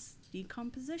 oh, that's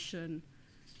decomposition.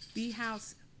 The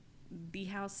house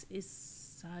is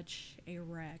such a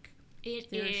wreck.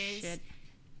 There's shit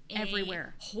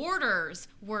everywhere. Hoarder's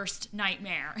worst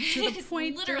nightmare. To the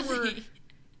point there were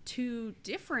 2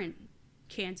 different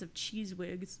cans of Cheez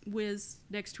Whiz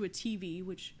next to a TV,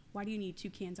 which, why do you need 2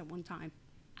 cans at one time?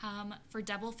 For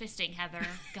double fisting, Heather.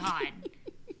 God.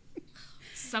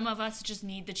 Some of us just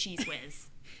need the Cheez Whiz.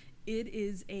 It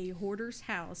is a hoarder's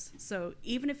house, so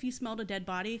even if you smelled a dead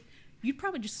body, you'd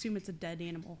probably just assume it's a dead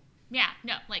animal. Yeah,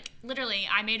 no, like, literally,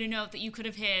 I made a note that you could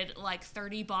have hid, like,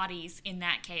 30 bodies in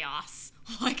that chaos.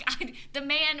 Like, the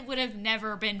man would have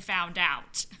never been found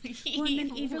out. Well, and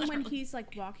then even when he's,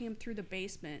 like, walking him through the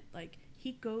basement, like,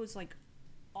 he goes, like,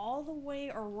 all the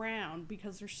way around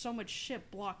because there's so much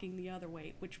shit blocking the other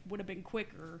way, which would have been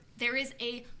quicker. There is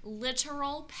a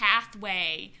literal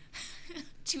pathway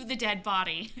to the dead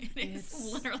body. It's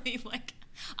literally, like,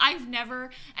 I've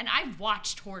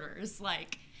watched hoarders,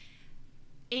 like...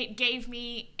 It gave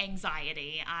me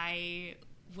anxiety. I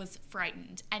was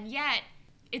frightened. And yet,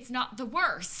 it's not the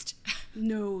worst.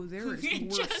 No, there is worse.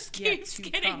 It just keeps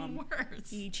getting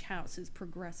worse. Each house is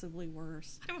progressively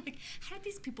worse. I'm like, how did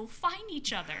these people find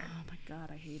each other? Oh my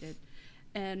God, I hate it.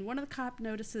 And one of the cops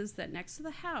notices that next to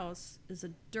the house is a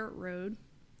dirt road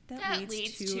that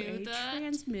leads to a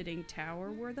transmitting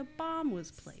tower where the bomb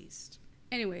was placed.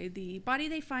 Anyway, the body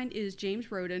they find is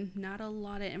James Roden. Not a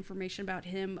lot of information about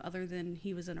him other than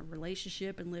he was in a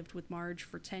relationship and lived with Marge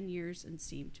for 10 years and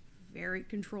seemed very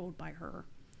controlled by her.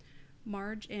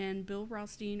 Marge and Bill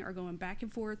Rothstein are going back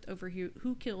and forth over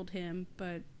who killed him,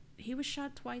 but he was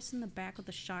shot twice in the back with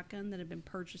a shotgun that had been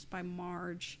purchased by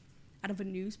Marge out of a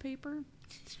newspaper.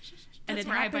 That's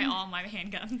where I buy all my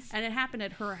handguns. And it happened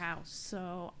at her house,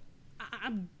 so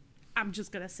I'm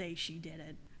just going to say she did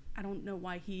it. I don't know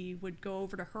why he would go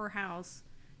over to her house,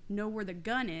 know where the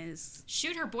gun is.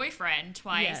 Shoot her boyfriend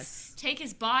twice. Yes. Take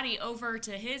his body over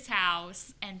to his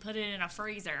house and put it in a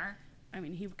freezer. I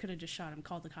mean, he could have just shot him,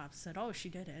 called the cops, said, oh, she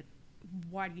did it.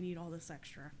 Why do you need all this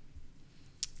extra?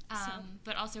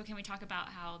 But also, can we talk about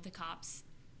how the cops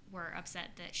were upset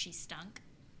that she stunk?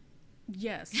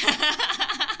 Yes.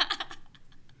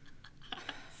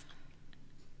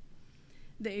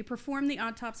 They performed the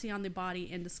autopsy on the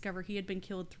body and discovered he had been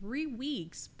killed 3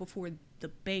 weeks before the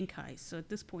bank heist. So at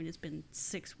this point, it's been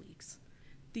 6 weeks.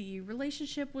 The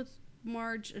relationship with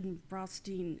Marge and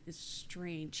Rothstein is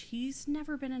strange. He's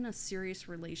never been in a serious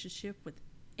relationship with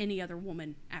any other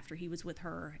woman after he was with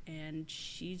her, and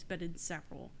she's been in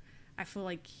several. I feel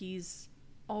like he's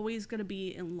always going to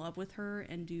be in love with her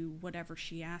and do whatever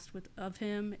she asked of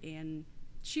him, and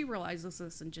she realizes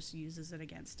this and just uses it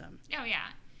against him. Oh, yeah.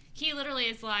 He literally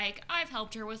is like, I've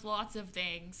helped her with lots of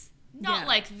things. Not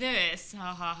like this.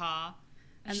 Ha ha ha.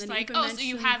 And she's like, oh, so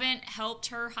you haven't helped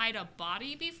her hide a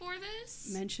body before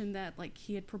this? Mentioned that, like,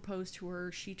 he had proposed to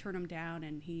her, she turned him down,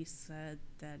 and he said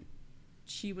that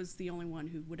she was the only one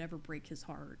who would ever break his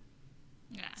heart.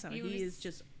 Yeah. So he is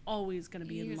just always going to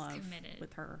be in love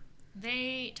with her.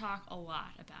 They talk a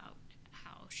lot about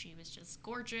how she was just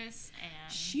gorgeous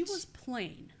and... She was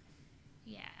plain.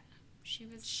 Yeah.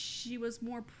 She was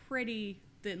more pretty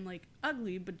than, like,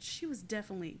 ugly, but she was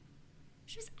definitely...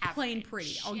 She was plain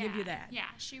pretty. I'll give you that. Yeah,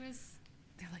 she was...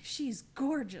 they're like, she's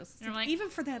gorgeous. And I'm like, even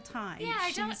for that time, yeah,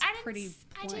 I didn't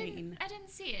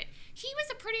see it. He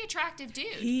was a pretty attractive dude.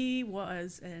 He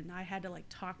was, and I had to like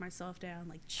talk myself down,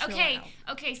 like chill out.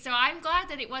 Okay, so I'm glad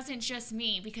that it wasn't just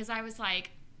me, because I was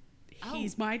like,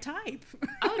 he's my type.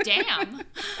 Oh, damn.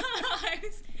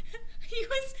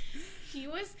 He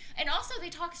was, and also they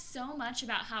talk so much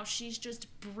about how she's just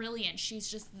brilliant. She's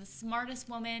just the smartest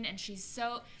woman, and she's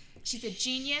a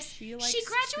genius. She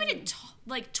graduated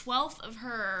like 12th of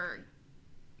her.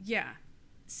 Yeah.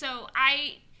 So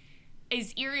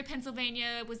is Erie,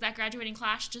 Pennsylvania, was that graduating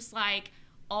class just like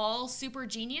all super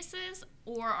geniuses,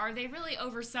 or are they really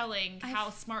overselling how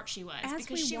smart she was?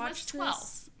 Because she was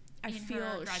 12. I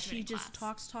feel she just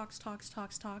talks,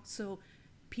 so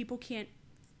people can't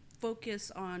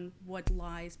focus on what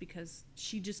lies, because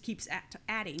she just keeps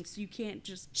adding, so you can't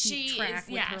just keep track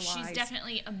with her lies. She's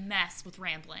definitely a mess with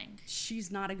rambling. She's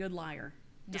not a good liar.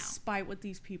 No. Despite what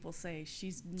these people say,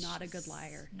 she's not a good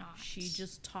liar. She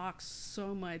just talks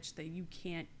so much that you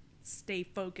can't stay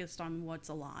focused on what's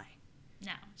a lie.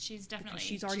 No, she's definitely... Because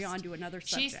she's already on to another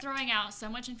subject. She's throwing out so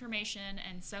much information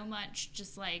and so much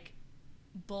just like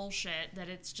bullshit that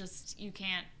it's just, you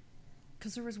can't...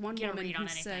 Because there was one woman who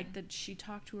said that she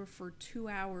talked to her for 2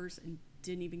 hours and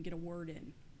didn't even get a word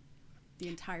in the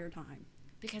entire time.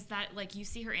 Because that, like, you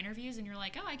see her interviews and you're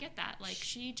like, oh, I get that. Like,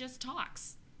 she just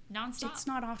talks nonstop. It's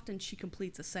not often she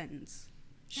completes a sentence.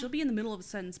 She'll be in the middle of a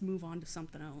sentence, move on to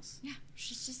something else. Yeah,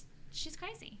 she's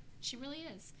crazy. She really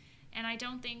is. And I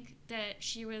don't think that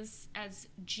she was as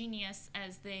genius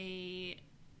as they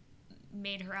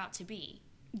made her out to be.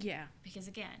 Yeah. Because,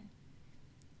 again,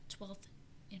 12th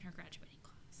in her graduating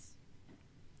class.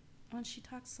 Well, she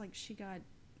talks like she got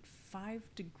 5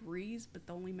 degrees, but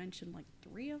they only mentioned like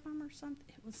 3 of them or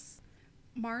something.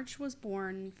 Marge was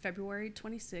born February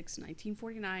 26,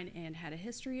 1949, and had a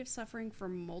history of suffering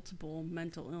from multiple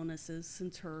mental illnesses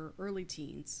since her early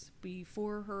teens.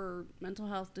 Before her mental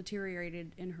health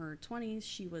deteriorated in her 20s,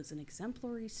 she was an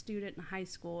exemplary student in high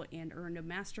school and earned a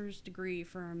master's degree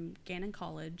from Gannon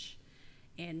College.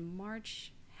 And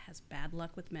Marge has bad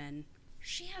luck with men.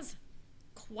 She has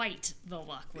quite the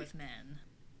luck with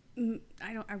men.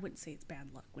 I wouldn't say it's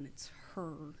bad luck when it's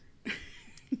her.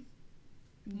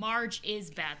 Marge is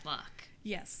bad luck.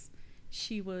 Yes.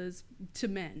 She was to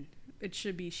men. It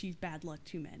should be she's bad luck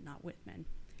to men, not with men.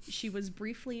 She was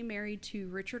briefly married to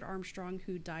Richard Armstrong,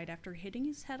 who died after hitting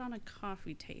his head on a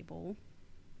coffee table.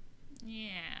 Yeah.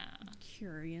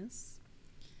 Curious.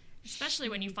 Especially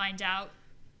when you find out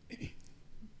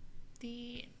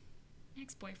the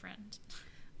ex-boyfriend.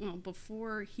 Well,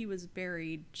 before he was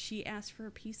buried, she asked for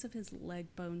a piece of his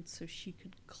leg bone so she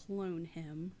could clone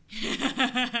him.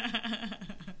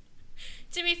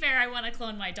 To be fair, I want to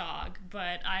clone my dog,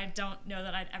 but I don't know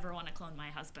that I'd ever want to clone my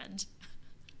husband.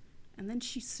 And then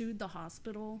she sued the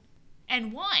hospital.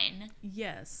 And won?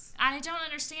 Yes. I don't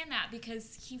understand that,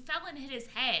 because he fell and hit his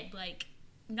head, like,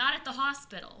 not at the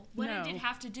hospital. What did it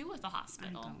have to do with the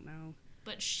hospital? I don't know.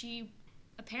 But she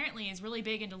apparently is really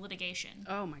big into litigation.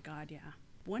 Oh my god, yeah.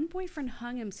 One boyfriend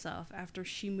hung himself after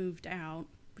she moved out,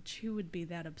 but who would be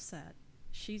that upset?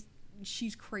 She's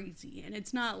crazy, and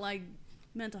it's not like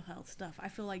mental health stuff. I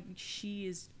feel like she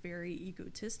is very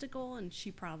egotistical, and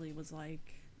she probably was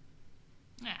like...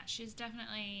 Yeah, she's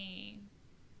definitely...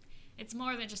 It's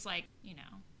more than just like, you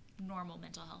know, normal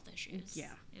mental health issues.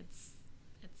 Yeah.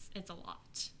 It's a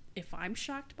lot. If I'm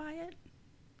shocked by it,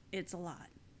 it's a lot.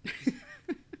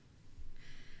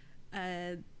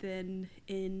 Then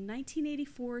in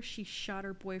 1984, she shot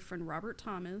her boyfriend Robert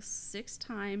Thomas 6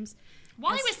 times.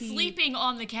 While he was sleeping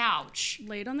on the couch.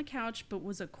 Laid on the couch, but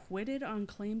was acquitted on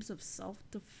claims of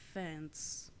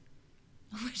self-defense.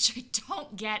 Which I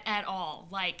don't get at all.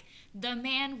 Like, the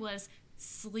man was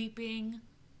sleeping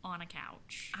on a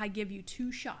couch. I give you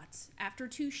 2 shots. After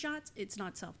 2 shots, it's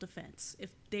not self-defense.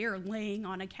 If they're laying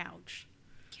on a couch.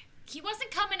 He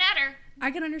wasn't coming at her.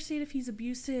 I can understand if he's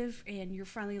abusive and you're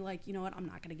finally like, you know what, I'm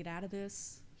not going to get out of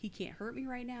this. He can't hurt me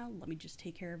right now. Let me just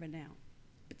take care of it now.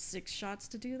 But 6 shots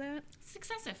to do that? It's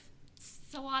excessive. It's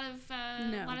a lot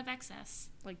of excess.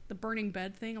 Like the burning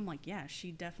bed thing, I'm like, yeah,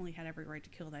 she definitely had every right to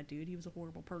kill that dude. He was a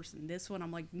horrible person. This one,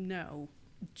 I'm like, no,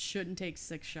 shouldn't take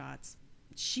 6 shots.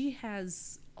 She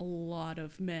has a lot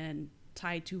of men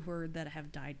tied to her that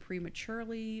have died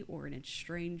prematurely or in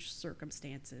strange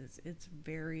circumstances. It's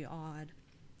very odd.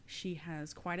 She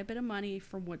has quite a bit of money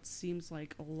from what seems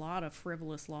like a lot of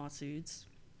frivolous lawsuits.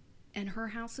 And her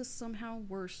house is somehow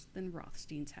worse than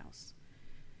Rothstein's house.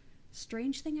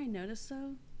 Strange thing I noticed,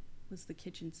 though, was the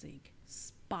kitchen sink.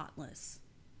 Spotless.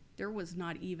 There was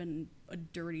not even a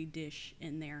dirty dish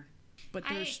in there. But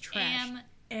there's trash. I am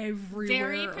everywhere.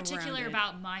 Very particular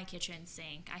about my kitchen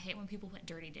sink. I hate when people put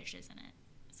dirty dishes in it.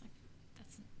 It's like,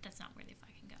 that's not where they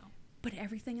fucking go. But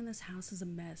everything in this house is a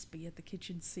mess. Be it the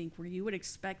kitchen sink, where you would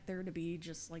expect there to be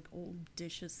just like old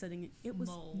dishes sitting. It was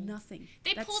nothing.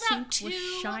 They pulled out 2. Was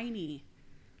shiny.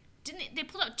 They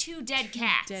pulled out 2 dead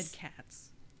cats. Dead cats.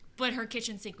 But her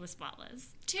kitchen sink was spotless.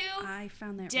 2 I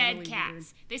found that dead really cats. Weird.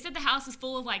 They said the house was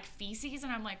full of like feces,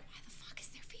 and I'm like, why the fuck is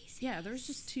there feces? Yeah, there's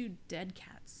just 2 dead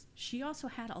cats. She also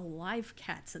had alive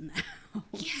cats in the house.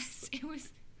 Yes, it was.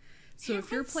 So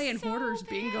if you're playing Hoarders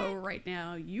Bingo right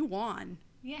now, you won.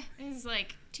 Yeah, it was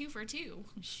like 2 for 2.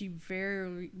 She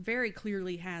very, very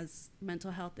clearly has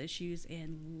mental health issues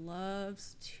and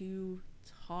loves to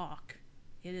talk.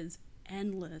 It is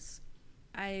endless.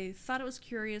 I thought it was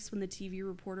curious when the TV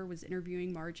reporter was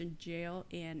interviewing Marge in jail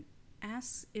and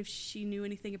asked if she knew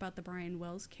anything about the Brian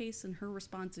Wells case, and her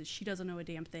response is she doesn't know a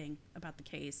damn thing about the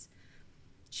case.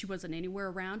 She wasn't anywhere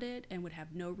around it and would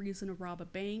have no reason to rob a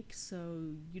bank,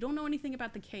 so you don't know anything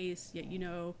about the case, yet you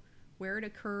know where it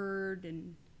occurred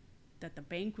and that the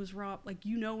bank was robbed. Like,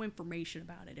 you know information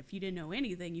about it. If you didn't know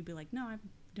anything, you'd be like, no, I've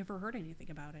never heard anything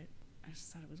about it. I just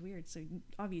thought it was weird. So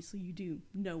obviously you do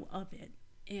know of it.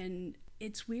 And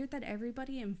it's weird that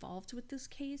everybody involved with this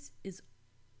case is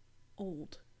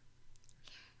old.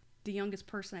 The youngest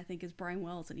person, I think, is Brian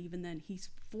Wells, and even then, he's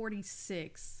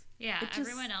 46. Yeah,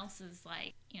 everyone else is,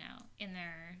 like, you know, in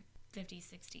their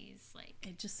 50s, 60s. Like,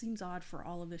 it just seems odd for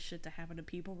all of this shit to happen to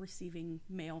people receiving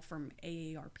mail from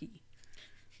AARP.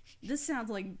 This sounds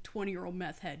like 20-year-old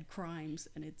meth head crimes,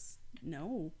 and it's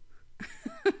no.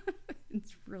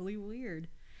 It's really weird.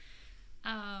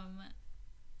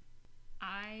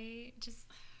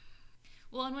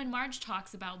 Well, and when Marge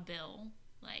talks about Bill,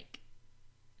 like,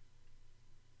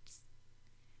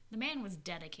 the man was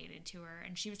dedicated to her,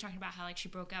 and she was talking about how, like, she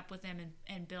broke up with him,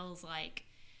 and Bill's, like,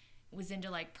 was into,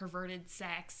 like, perverted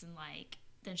sex, and, like,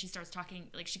 then she starts talking,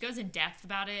 like, she goes in depth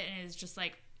about it, and it's just,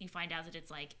 like, you find out that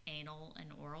it's, like, anal and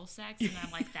oral sex, and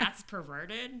I'm like, that's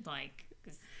perverted? Like,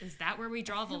 is that where we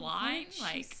draw the line?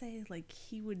 Like, she say, like,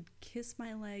 he would kiss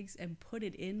my legs and put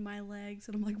it in my legs,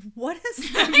 and I'm like, what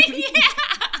is that mean?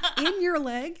 Yeah! In your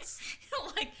legs?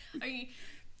 Like, are you...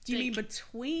 Do you mean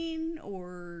between,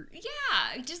 or...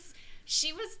 Yeah, just...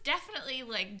 She was definitely,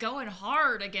 like, going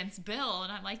hard against Bill,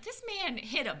 and I'm like, this man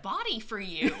hit a body for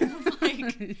you.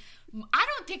 Like, I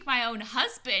don't think my own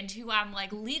husband, who I'm,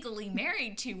 like, legally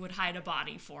married to, would hide a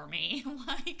body for me.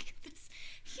 Like,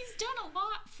 he's done a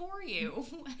lot for you,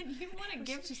 and you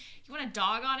want to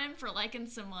dog on him for liking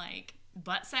some, like,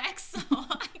 butt sex?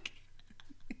 Like,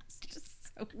 it's just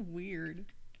so weird.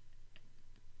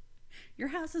 Your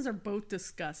houses are both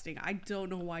disgusting. I don't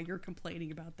know why you're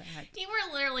complaining about that. You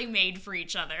were literally made for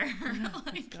each other. Oh,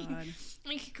 like, God.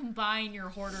 You can combine your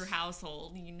hoarder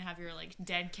household. You can have your, like,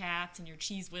 dead cats and your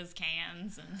Cheese Whiz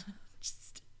cans, and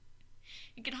just...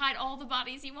 You can hide all the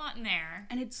bodies you want in there.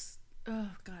 And it's... Oh,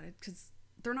 God. Because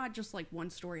they're not just, like,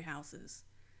 one-story houses.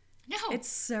 No. It's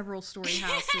several-story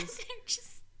houses. They're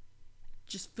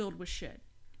just filled with shit.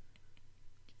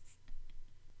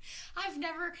 I've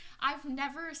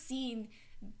never seen,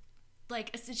 like,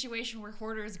 a situation where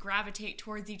hoarders gravitate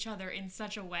towards each other in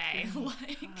such a way. Oh,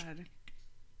 like, God.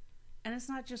 And it's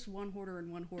not just one hoarder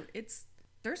and one hoarder.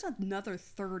 There's another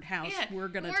third house we're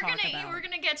gonna talk about. We're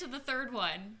gonna get to the third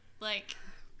one. Like.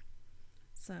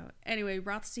 So, anyway,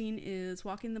 Rothstein is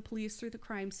walking the police through the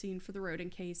crime scene for the Roden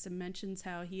case and mentions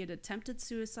how he had attempted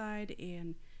suicide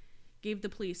and gave the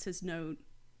police his note,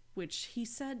 which he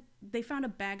said they found a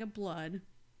bag of blood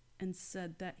and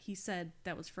said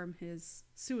that was from his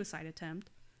suicide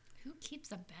attempt. Who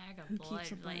keeps a bag of blood? Who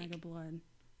keeps a bag of blood?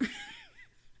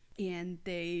 And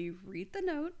they read the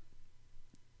note.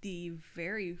 The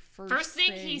very first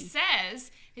thing he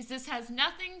says is, this has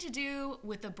nothing to do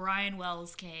with the Brian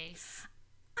Wells case.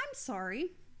 I'm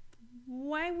sorry.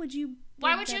 Why would you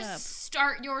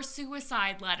start your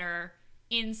suicide letter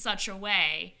in such a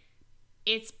way?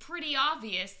 It's pretty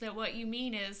obvious that what you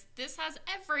mean is, this has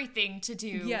everything to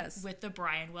do with the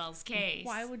Brian Wells case.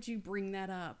 Why would you bring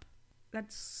that up?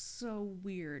 That's so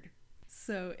weird.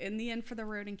 So, in the end, for the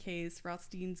Roden case,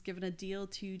 Rothstein's given a deal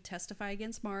to testify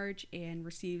against Marge and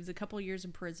receives a couple years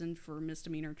in prison for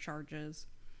misdemeanor charges.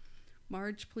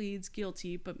 Marge pleads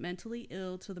guilty but mentally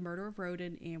ill to the murder of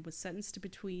Roden and was sentenced to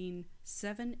between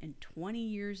 7 and 20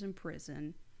 years in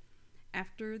prison.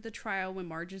 After the trial, when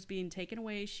Marge is being taken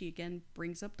away, she again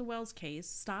brings up the Wells case,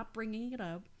 stop bringing it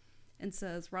up, and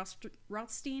says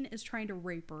Rothstein is trying to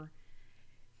rape her.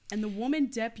 And the woman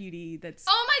deputy that's...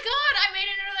 Oh my God, I made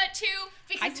a note of that that too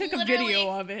because I took a video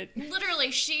of it.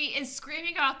 Literally, she is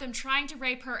screaming about them trying to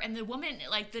rape her, and the woman,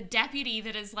 like the deputy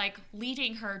that is like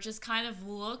leading her, just kind of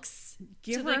looks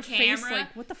to the camera. Face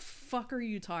like, what the fuck are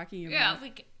you talking about? Yeah,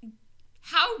 like,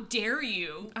 how dare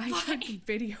you? I took a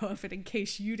video of it in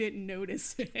case you didn't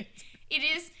notice it. It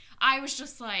is. I was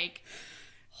just like,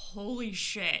 holy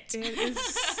shit. It is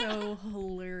so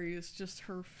hilarious, just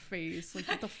her face. Like,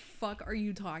 what the fuck are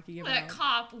you talking about? That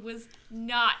cop was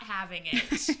not having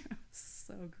it.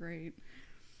 So great.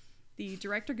 The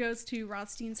director goes to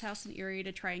Rothstein's house in Erie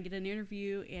to try and get an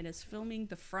interview and is filming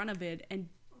the front of it and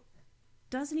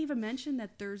doesn't even mention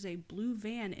that there's a blue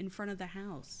van in front of the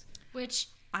house. Which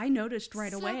I noticed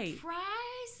right away.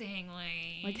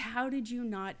 Surprisingly. Like, how did you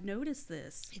not notice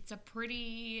this? It's a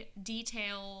pretty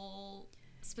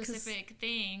detail-specific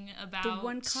thing about... The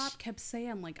one cop kept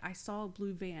saying, like, I saw a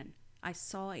blue van. I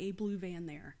saw a blue van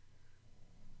there.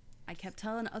 I kept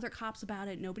telling other cops about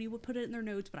it. Nobody would put it in their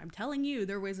notes, but I'm telling you,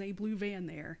 there was a blue van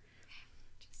there.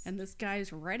 And this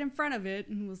guy's right in front of it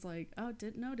and was like, oh,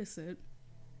 didn't notice it.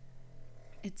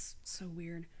 It's so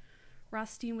weird.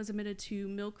 Rothstein was admitted to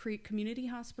Mill Creek Community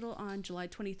Hospital on July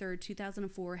 23rd,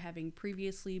 2004, having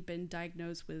previously been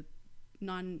diagnosed with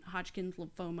non-Hodgkin's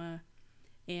lymphoma,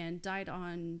 and died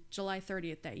on July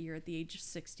 30th that year at the age of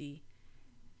 60.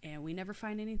 And we never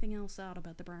find anything else out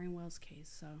about the Brian Wells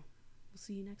case, so we'll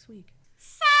see you next week.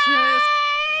 Just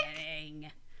kidding.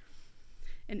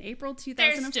 In April 2005...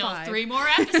 There's still 3 more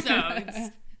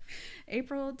episodes.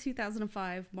 April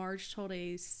 2005, Marge told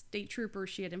a state trooper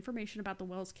she had information about the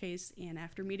Wells case, and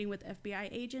after meeting with FBI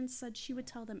agents, said she would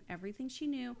tell them everything she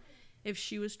knew if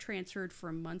she was transferred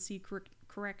from Muncie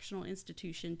Correctional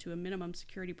Institution to a minimum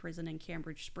security prison in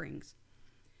Cambridge Springs.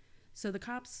 So the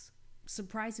cops,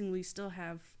 surprisingly, still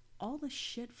have all the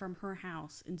shit from her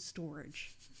house in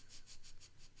storage.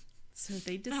 So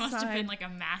they decide... That must have been like a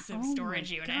massive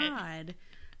storage unit. God.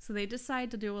 So they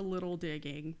decide to do a little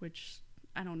digging, which...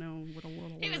 I don't know what a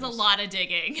little It was a lot of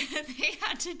digging. They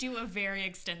had to do a very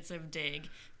extensive dig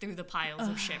through the piles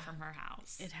of shit from her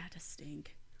house. It had to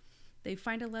stink. They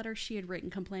find a letter she had written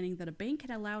complaining that a bank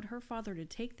had allowed her father to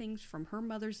take things from her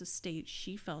mother's estate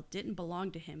she felt didn't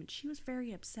belong to him, and she was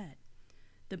very upset.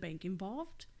 The bank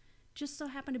involved just so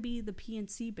happened to be the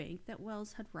PNC Bank that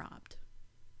Wells had robbed.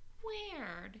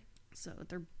 Weird. So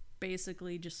they're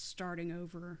basically just starting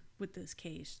over with this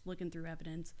case, looking through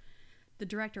evidence. The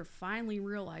director finally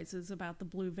realizes about the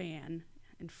blue van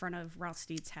in front of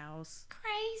Rothstein's house.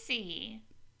 Crazy.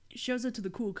 Shows it to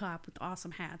the cool cop with the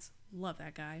awesome hats. Love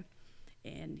that guy.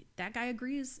 And that guy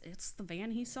agrees it's the van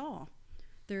he saw.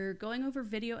 They're going over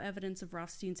video evidence of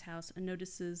Rothstein's house and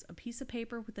notices a piece of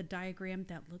paper with a diagram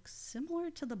that looks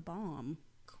similar to the bomb.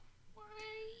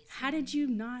 Crazy. How did you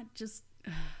not just...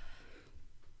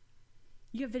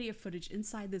 You have video footage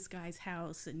inside this guy's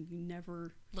house and you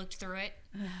never... Looked through it?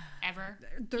 Ever?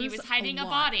 He was hiding a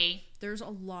body. There's a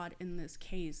lot in this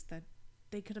case that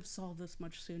they could have solved this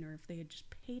much sooner if they had just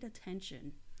paid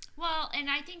attention. Well, and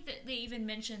I think that they even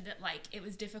mentioned that, like, it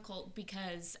was difficult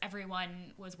because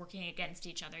everyone was working against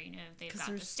each other. You know, they've got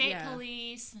the state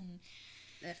police and...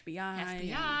 FBI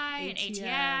and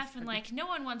ATF, and like, no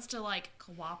one wants to, like,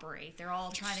 cooperate. They're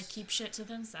all trying to keep shit to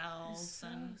themselves. It's so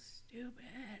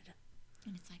stupid.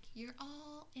 And it's like, you're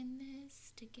all in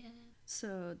this together.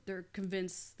 So they're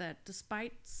convinced that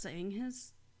despite saying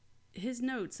his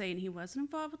note saying he wasn't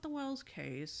involved with the Wells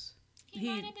case, he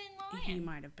might have been lying. He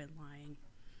might have been lying.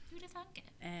 Who would have thunk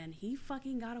it? And he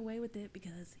fucking got away with it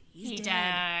because he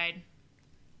died.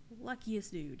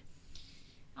 Luckiest dude.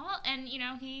 Well, and, you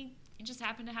know, he just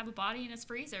happened to have a body in his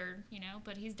freezer, you know,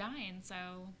 but he's dying,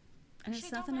 so... And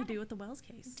it's nothing to do with the Wells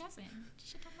case. It doesn't.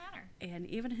 Shit don't matter. And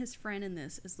even his friend in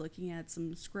this is looking at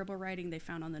some scribble writing they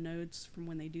found on the notes from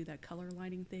when they do that color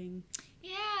lighting thing.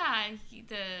 Yeah,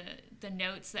 the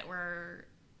notes that were,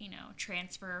 you know,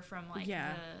 transfer from, like,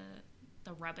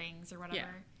 the rubbings or whatever.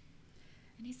 Yeah.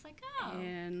 And he's like, oh.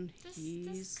 And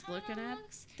he's looking at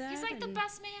that. He's like, the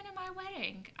best man at my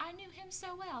wedding. I knew him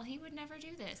so well. He would never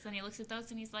do this. Then he looks at those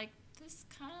and he's like, this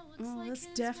kind of looks like his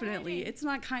definitely writing. It's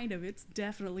not kind of, it's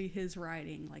definitely his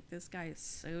writing. Like, this guy is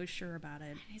so sure about it.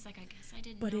 And he's like, I guess I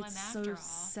didn't know him after all. But it's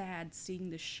so sad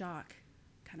seeing the shock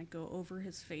kind of go over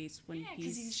his face when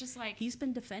he's just like, he's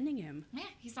been defending him. Yeah,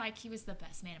 he's like, he was the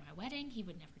best man at my wedding. He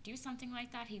would never do something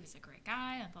like that. He was a great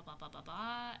guy and blah, blah, blah, blah,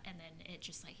 blah. And then it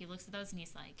just like, he looks at those and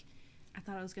he's like, I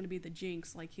thought it was going to be the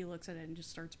jinx. Like, he looks at it and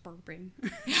just starts burping.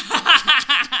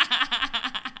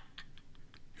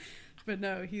 But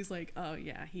no, he's like, oh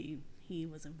yeah, he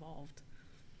was involved.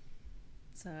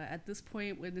 So at this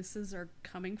point, witnesses are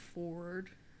coming forward.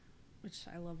 Which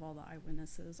I love all the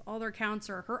eyewitnesses. All their accounts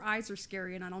are, her eyes are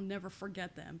scary and I'll never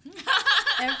forget them.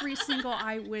 Every single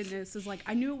eyewitness is like,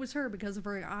 I knew it was her because of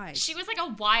her eyes. She was like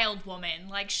a wild woman.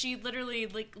 Like, she literally,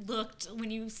 like, looked,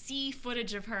 when you see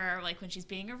footage of her, like, when she's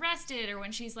being arrested or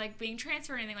when she's, like, being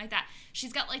transferred or anything like that,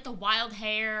 she's got, like, the wild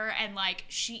hair and, like,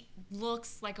 she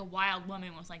looks like a wild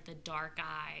woman with, like, the dark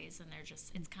eyes, and they're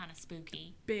just, it's kind of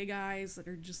spooky. Big eyes that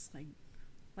are just,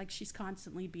 like she's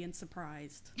constantly being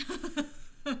surprised.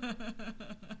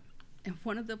 And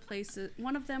one of them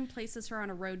places her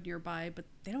on a road nearby, but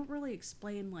they don't really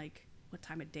explain like what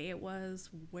time of day it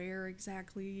was, where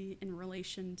exactly in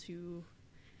relation to.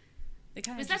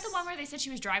 Was that the one where they said she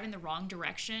was driving the wrong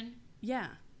direction? Yeah.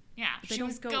 Yeah, she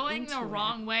was going the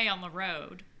wrong way on the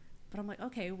road. But I'm like,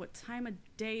 okay, what time of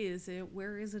day is it?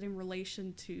 Where is it in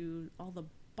relation to all the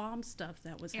bomb stuff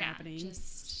that was happening?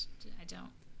 I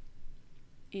don't.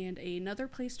 And another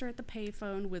placed her at the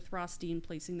payphone with Rothstein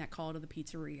placing that call to the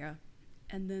pizzeria.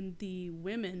 And then the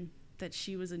women that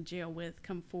she was in jail with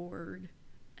come forward,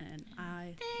 and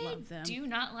I love them. They do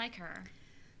not like her.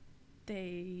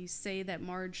 They say that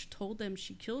Marge told them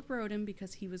she killed Roden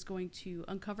because he was going to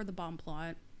uncover the bomb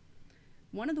plot.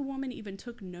 One of the women even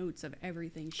took notes of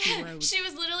everything she wrote. She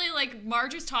was literally like,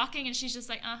 Marge was talking and she's just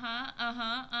like,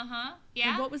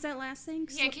 yeah. And what was that last thing?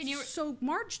 Yeah, So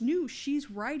Marge knew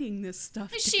she's writing this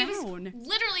stuff down. She was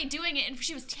literally doing it, and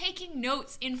she was taking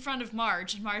notes in front of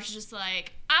Marge, and Marge was just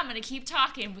like, I'm gonna keep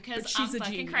talking because I'm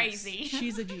fucking crazy.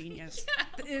 She's a genius.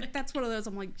 That's one of those,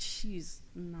 I'm like, she's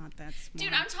not that smart.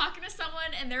 Dude, I'm talking to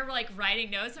someone and they're like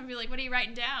writing notes. I'm be like, what are you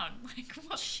writing down? Like, what is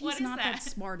that? She's not that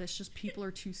smart. It's just people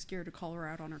are too scared to call her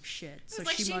out on her shit. So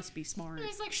like she must be smart. It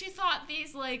was like she thought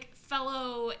these like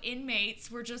fellow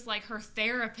inmates were just like her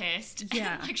therapist.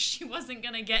 Yeah. And like she wasn't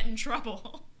gonna get in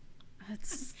trouble.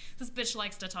 This bitch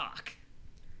likes to talk.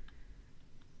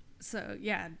 So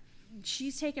yeah,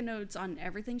 she's taking notes on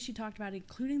everything she talked about,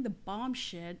 including the bomb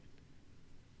shit.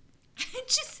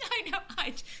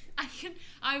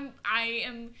 I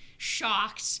am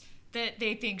shocked that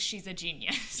they think she's a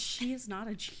genius. She is not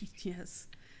a genius.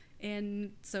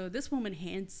 And so this woman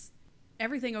hands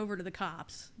everything over to the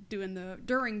cops during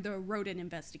the Roden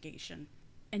investigation.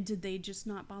 And did they just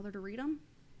not bother to read them?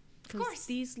 Of course.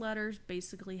 These letters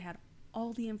basically had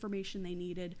all the information they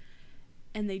needed,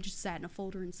 and they just sat in a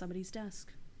folder in somebody's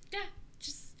desk. Yeah,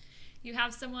 just you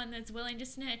have someone that's willing to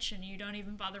snitch, and you don't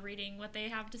even bother reading what they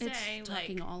have to say. It's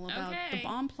talking all about the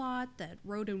bomb plot, that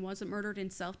Roden wasn't murdered in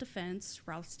self-defense.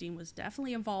 Rothstein was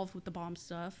definitely involved with the bomb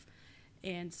stuff,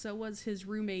 and so was his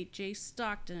roommate, Jay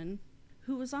Stockton,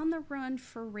 who was on the run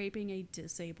for raping a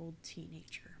disabled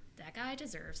teenager. That guy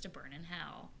deserves to burn in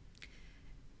hell.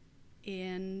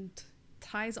 And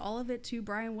ties all of it to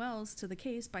Brian Wells to the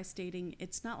case by stating,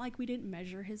 it's not like we didn't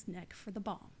measure his neck for the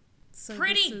bomb. So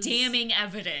pretty damning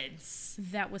evidence.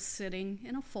 That was sitting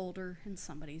in a folder in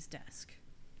somebody's desk.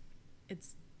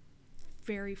 It's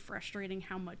very frustrating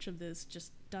how much of this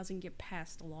just doesn't get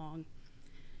passed along.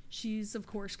 She's, of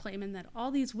course, claiming that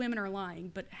all these women are lying,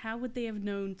 but how would they have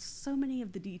known so many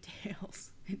of the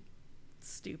details?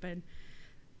 Stupid.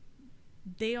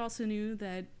 They also knew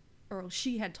that, or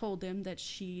she had told them that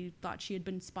she thought she had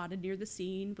been spotted near the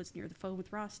scene, was near the phone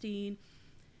with Rothstein.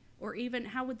 Or even,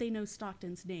 how would they know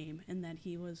Stockton's name and that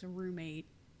he was a roommate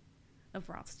of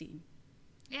Rothstein?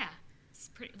 Yeah. It's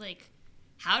pretty, like,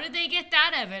 how did they get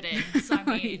that evidence? I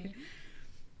mean,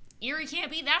 Erie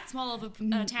can't be that small of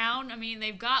a town. I mean,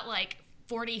 they've got, like,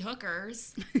 40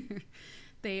 hookers.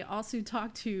 They also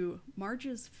talked to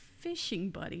Marge's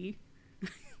fishing buddy.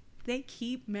 They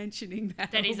keep mentioning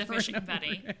that he's a fishing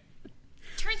buddy.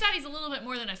 Turns out he's a little bit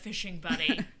more than a fishing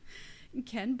buddy.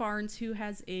 Ken Barnes, who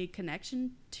has a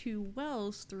connection to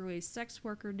Wells through a sex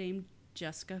worker named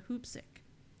Jessica Hoopsick.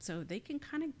 So they can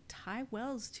kind of tie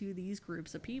Wells to these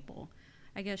groups of people.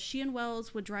 I guess she and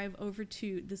Wells would drive over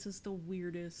to, this is the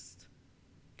weirdest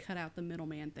cut out the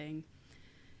middleman thing.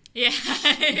 Yeah,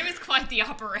 it was quite the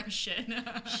operation.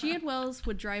 She and Wells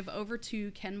would drive over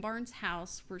to Ken Barnes'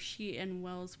 house where she and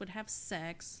Wells would have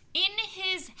sex. In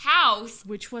his house.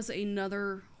 Which was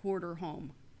another hoarder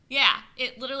home. Yeah,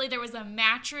 there was a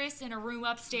mattress in a room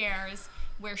upstairs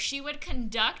where she would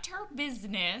conduct her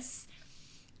business,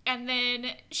 and then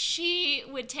she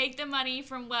would take the money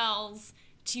from Wells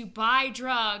to buy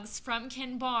drugs from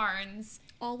Ken Barnes.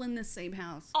 All in the same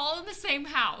house.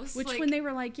 Which, like, when they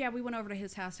were like, yeah, we went over to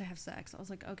his house to have sex, I was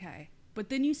like, okay. But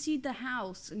then you see the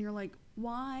house, and you're like,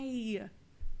 why?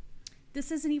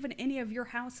 This isn't even any of your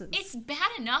houses. It's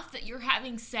bad enough that you're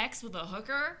having sex with a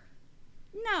hooker.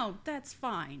 No, that's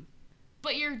fine.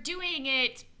 But you're doing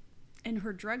it in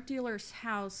her drug dealer's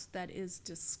house that is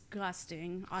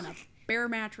disgusting on a bare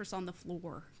mattress on the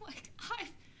floor. Like,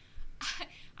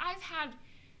 I've had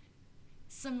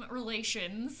some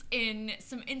relations in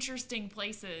some interesting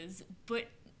places, but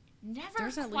never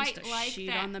There's at quite least a like sheet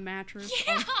that. on the mattress.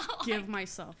 Yeah, I'll give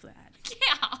myself that.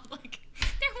 Yeah, like,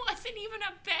 there wasn't even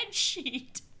a bed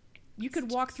sheet. You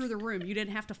could walk through the room. You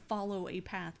didn't have to follow a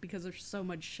path because there's so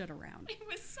much shit around. It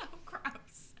was so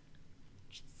gross.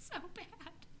 Just so bad.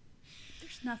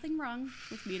 There's nothing wrong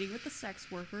with meeting with a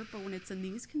sex worker, but when it's in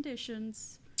these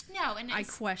conditions, no, and I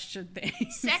question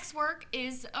things. Sex work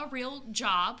is a real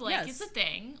job. Like, yes. It's a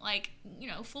thing. Like, you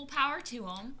know, full power to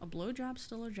them. A blowjob's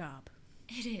still a job.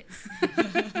 It is.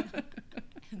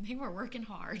 And they were working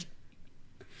hard.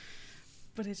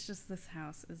 But it's just, this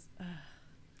house is...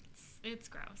 It's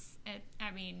gross.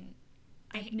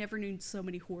 I've never known so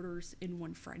many hoarders in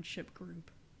one friendship group.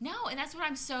 No, and that's what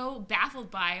I'm so baffled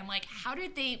by. I'm like, how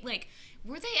did they, like,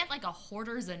 were they at, like, a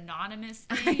Hoarders Anonymous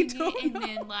thing? And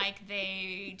then, like,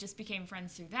 they just became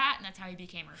friends through that, and that's how he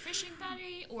became her fishing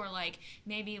buddy? Or, like,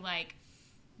 maybe, like,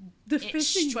 the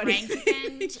fishing buddy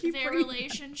strengthened their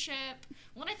relationship.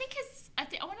 Well, I think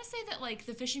I want to say that, like,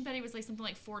 the fishing buddy was, like, something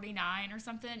like 49 or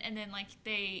something, and then, like,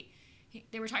 they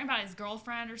were talking about his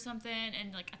girlfriend or something,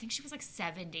 and, like, I think she was, like,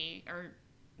 70 or...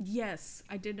 Yes,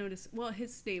 I did notice. Well,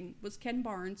 his name was Ken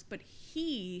Barnes, but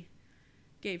he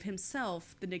gave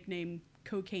himself the nickname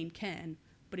Cocaine Ken,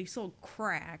 but he sold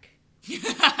crack.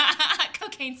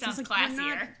 Cocaine sounds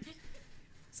classier.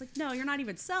 It's like, no, you're not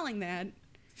even selling that.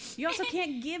 You also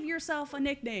can't give yourself a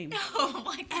nickname. No,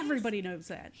 like everybody knows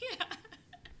that. Yeah.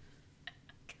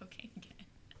 Cocaine Ken.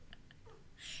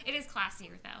 It is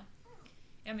classier,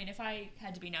 though. I mean, if I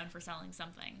had to be known for selling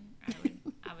something,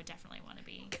 I would definitely want to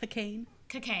be... Cocaine?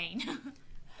 Cocaine.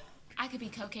 I could be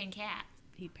Cocaine Cat.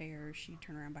 He'd pay her, she'd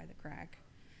turn around by the crack.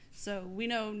 So we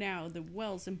know now that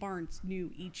Wells and Barnes knew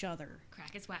each other.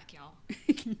 Crack is whack, y'all.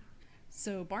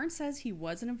 So Barnes says he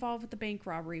wasn't involved with the bank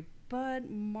robbery, but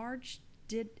Marge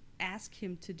did ask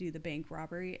him to do the bank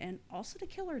robbery and also to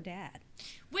kill her dad.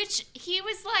 Which he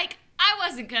was like, I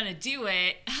wasn't gonna do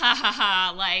it. Ha ha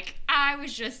ha. Like, I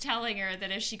was just telling her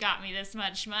that if she got me this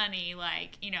much money,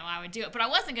 like, you know, I would do it. But I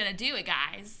wasn't gonna do it,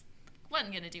 guys.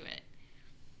 Wasn't gonna do it.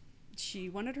 She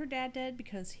wanted her dad dead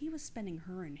because he was spending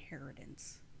her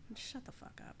inheritance. Shut the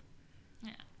fuck up.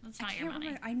 Yeah, that's not your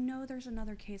money. I know there's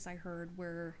another case I heard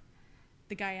where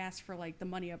the guy asked for, like, the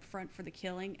money up front for the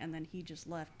killing, and then he just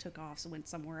left, took off, so went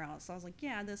somewhere else. So I was like,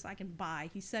 yeah, this I can buy.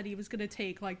 He said he was going to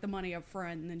take, like, the money up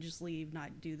front and then just leave,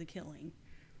 not do the killing.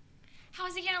 How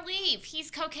is he going to leave?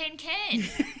 He's Cocaine Ken.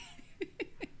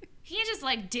 He just,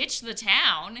 like, ditched the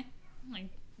town. Like,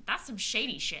 that's some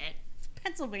shady shit. It's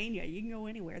Pennsylvania. You can go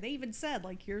anywhere. They even said,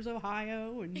 like, here's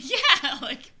Ohio. And yeah,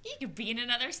 like, you could be in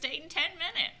another state in 10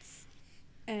 minutes.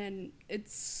 And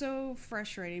it's so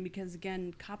frustrating because,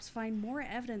 again, cops find more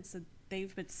evidence that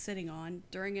they've been sitting on.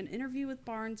 During an interview with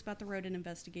Barnes about the Rodin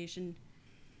investigation,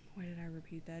 why did I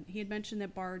repeat that? He had mentioned that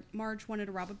Marge wanted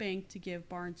to rob a bank to give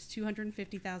Barnes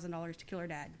 $250,000 to kill her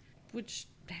dad, which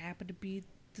happened to be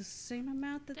the same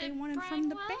amount that they wanted from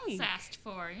the bank. Asked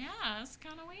for. Yeah, that's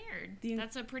kind of weird.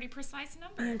 That's a pretty precise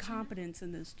number. The incompetence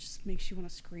in this just makes you want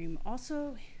to scream.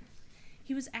 Also,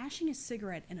 he was ashing a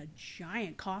cigarette in a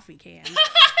giant coffee can.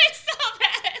 I saw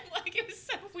that. Like, it was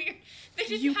so weird. They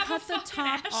didn't you have cut a the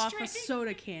top ashtray. off a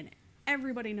soda can.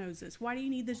 Everybody knows this. Why do you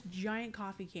need this giant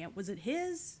coffee can? Was it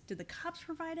his? Did the cops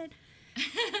provide it?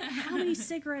 How many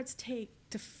cigarettes take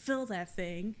to fill that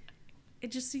thing?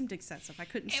 It just seemed excessive. I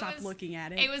couldn't stop looking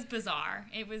at it. It was bizarre.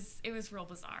 It was real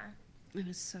bizarre. It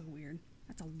was so weird.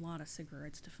 That's a lot of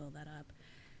cigarettes to fill that up.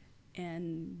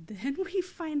 And then we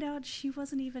find out she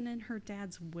wasn't even in her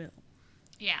dad's will.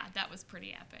 Yeah, that was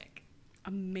pretty epic.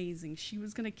 Amazing. She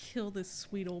was going to kill this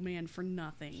sweet old man for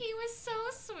nothing. He was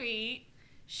so sweet.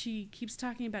 She keeps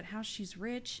talking about how she's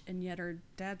rich, and yet her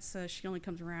dad says she only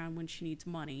comes around when she needs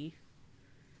money.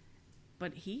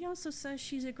 But he also says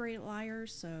she's a great liar,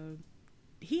 so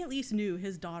he at least knew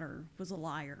his daughter was a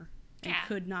liar and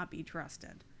could not be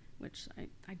trusted. Which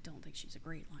I don't think she's a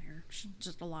great liar. She's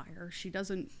just a liar. She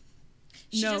doesn't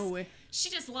know. She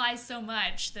just lies so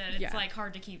much that it's like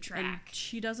hard to keep track. And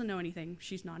she doesn't know anything.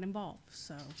 She's not involved.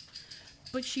 So,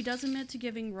 but she does admit to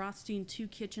giving Rothstein 2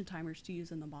 kitchen timers to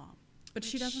use in the bomb. But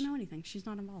she doesn't know anything. She's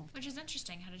not involved. Which is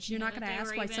interesting. How did she? You're not going to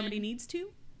ask why somebody needs to?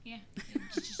 Yeah.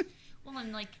 Well,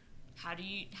 then, like, how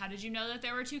did you know that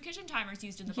there were 2 kitchen timers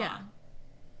used in the bomb?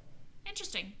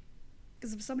 Interesting.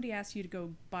 Because if somebody asks you to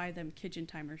go buy them kitchen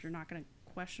timers, you're not going to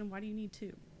question, why do you need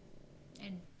 2?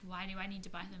 And why do I need to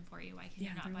buy them for you? Why can you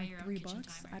not buy your own kitchen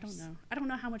timers? I don't know. I don't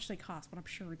know how much they cost, but I'm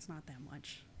sure it's not that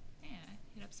much. Yeah,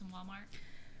 hit up some Walmart.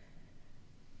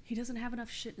 He doesn't have enough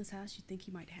shit in his house. You'd think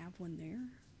he might have one there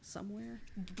somewhere.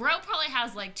 Bro probably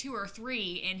has like 2 or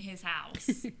 3 in his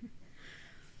house.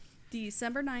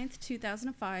 December 9th,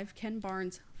 2005, Ken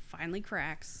Barnes finally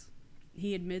cracks.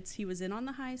 He admits he was in on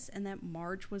the heist and that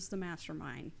Marge was the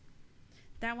mastermind.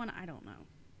 That one, I don't know.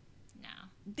 No.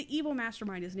 The evil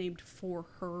mastermind is named for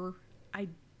her. I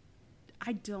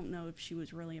don't know if she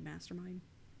was really a mastermind.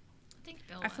 I think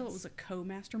Bill I feel it was a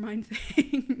co-mastermind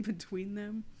thing between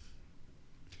them.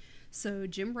 So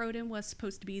Jim Roden was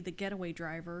supposed to be the getaway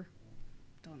driver.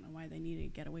 Don't know why they needed a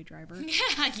getaway driver.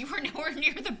 Yeah, you were nowhere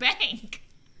near the bank.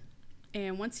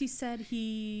 And once he said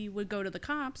he would go to the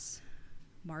cops,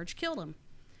 Marge killed him.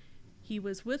 He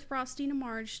was with Rothstein and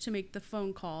Marge to make the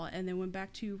phone call and then went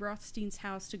back to Rothstein's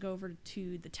house to go over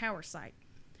to the tower site.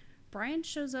 Brian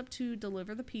shows up to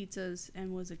deliver the pizzas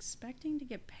and was expecting to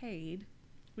get paid,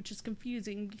 which is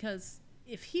confusing because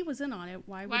if he was in on it,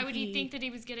 why would he think that he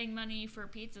was getting money for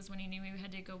pizzas when he knew he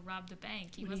had to go rob the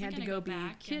bank? He wasn't going to go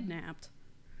back. Kidnapped.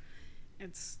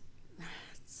 It's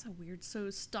so weird. So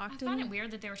Stockton... I found it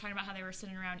weird that they were talking about how they were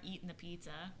sitting around eating the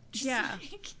pizza. Just yeah.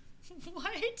 Like,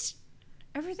 what?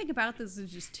 Everything about this is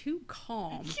just too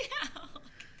calm. Yeah.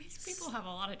 These people have a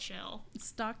lot of chill.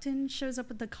 Stockton shows up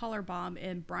with the collar bomb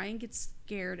and Brian gets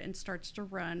scared and starts to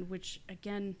run, which,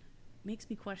 again, makes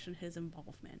me question his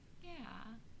involvement. Yeah.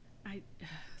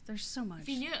 There's so much. If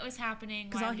he knew it was happening,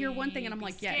 because I'll hear one thing and I'm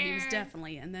like, scared? Yeah, he was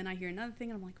definitely. And then I hear another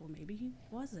thing and I'm like, well, maybe he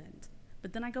wasn't.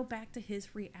 But then I go back to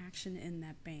his reaction in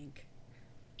that bank.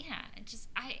 Yeah,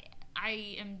 I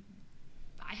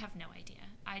have no idea.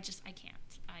 I can't.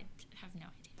 I have no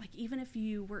idea. Like, even if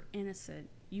you were innocent,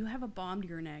 you have a bomb to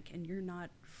your neck and you're not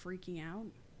freaking out.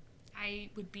 I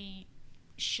would be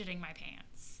shitting my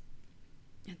pants.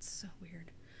 It's so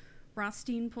weird.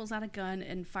 Rothstein pulls out a gun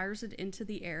and fires it into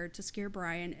the air to scare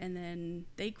Brian, and then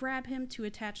they grab him to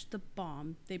attach the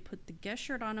bomb. They put the guest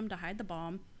shirt on him to hide the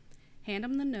bomb, hand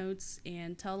him the notes,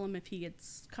 and tell him if he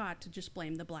gets caught to just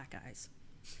blame the black eyes.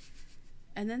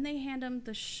 And then they hand him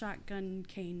the shotgun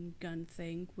cane gun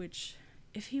thing, which,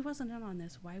 if he wasn't in on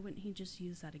this, why wouldn't he just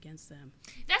use that against them?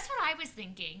 That's what I was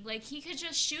thinking. Like, he could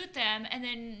just shoot them and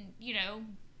then,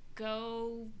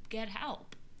 go get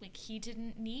help. Like, he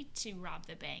didn't need to rob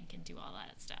the bank and do all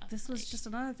that stuff. This was just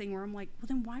another thing where I'm like, well,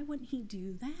 then why wouldn't he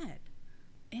do that?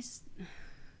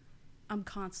 I'm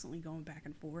constantly going back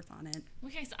and forth on it.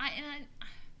 Okay, so I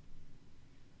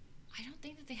don't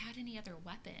think that they had any other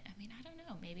weapon. I mean, I don't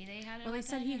know. Maybe they had a Well, they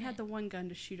said he had the one gun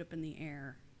to shoot up in the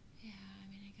air. Yeah, I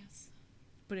mean, I guess.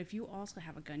 But if you also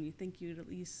have a gun, you think you'd at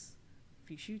least, if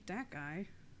you shoot that guy,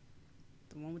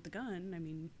 the one with the gun, I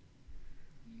mean...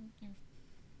 You're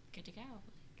good to go.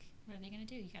 What are they going to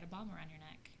do? You got a bomb around your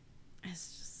neck.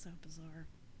 It's just so bizarre.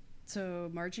 So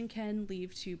Marge and Ken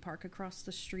leave to park across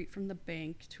the street from the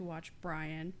bank to watch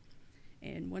Brian.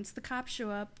 And once the cops show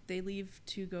up, they leave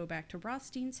to go back to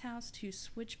Rothstein's house to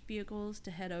switch vehicles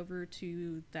to head over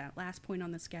to that last point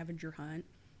on the scavenger hunt.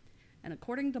 And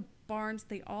according to Barnes,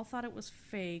 they all thought it was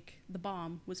fake. The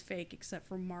bomb was fake, except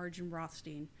for Marge and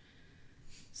Rothstein.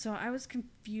 So I was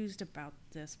confused about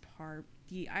this part.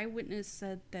 The eyewitness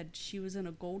said that she was in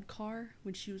a gold car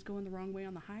when she was going the wrong way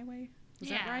on the highway. Was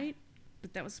that right?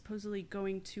 But that was supposedly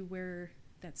going to where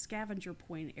that scavenger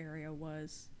point area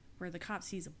was, where the cop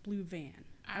sees a blue van.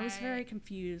 I was very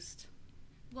confused.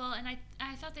 Well, and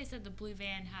I thought they said the blue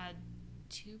van had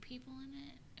 2 people in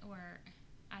it, or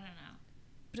I don't know.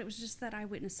 But it was just that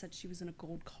eyewitness said she was in a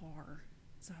gold car.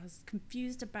 So I was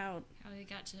confused about how they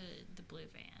got to the blue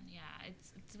van. Yeah,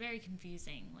 it's very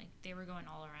confusing. Like, they were going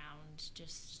all around,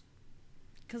 just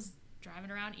because driving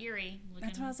around Erie.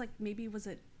 That's why I was like, maybe was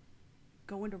it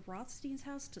going to Rothstein's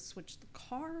house to switch the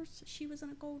cars? She was in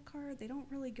a gold car. They don't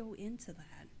really go into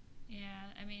that.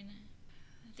 Yeah, I mean,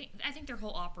 I think their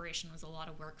whole operation was a lot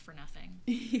of work for nothing.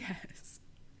 Yes,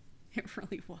 it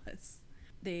really was.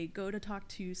 They go to talk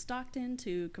to Stockton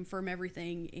to confirm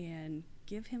everything and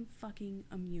give him fucking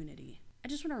immunity. I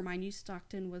just want to remind you,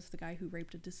 Stockton was the guy who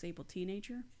raped a disabled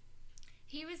teenager.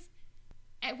 He was...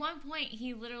 At one point,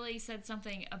 he literally said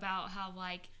something about how,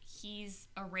 like, he's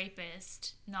a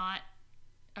rapist, not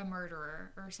a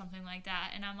murderer, or something like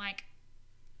that. And I'm like...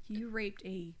 You raped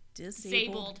a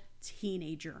disabled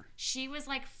teenager. She was,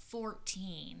 like,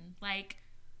 14. Like...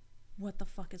 What the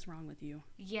fuck is wrong with you?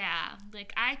 Yeah.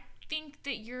 Like, I think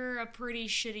that you're a pretty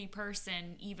shitty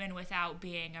person even without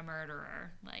being a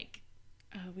murderer. Like,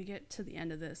 we get to the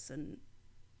end of this and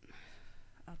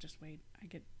I'll just wait. I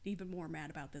get even more mad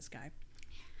about this guy.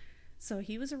 So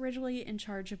he was originally in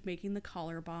charge of making the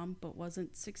collar bomb but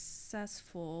wasn't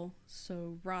successful,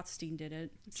 so Rothstein did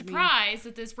it. Surprised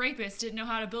that this rapist didn't know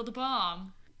how to build a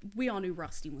bomb. We all knew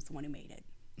Rothstein was the one who made it.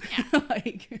 Yeah.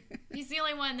 Like he's the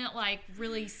only one that like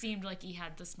really seemed like he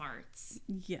had the smarts.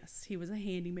 Yes, he was a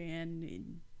handyman,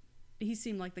 and he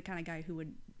seemed like the kind of guy who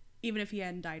would, even if he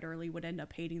hadn't died early, would end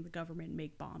up hating the government and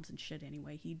make bombs and shit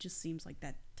anyway. He just seems like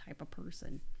that type of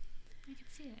person. I can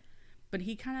see it. But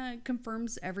he kind of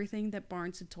confirms everything that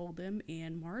Barnes had told him,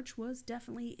 and Marge was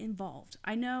definitely involved.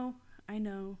 I know.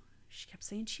 She kept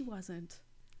saying she wasn't.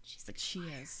 She's like, she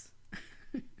is.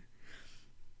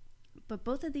 But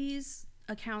both of these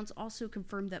accounts also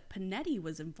confirmed that Panetti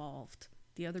was involved,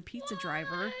 the other pizza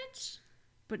driver.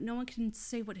 But no one can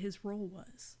say what his role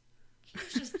was.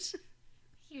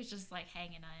 He was just like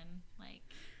hanging on, like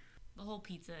the whole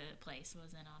pizza place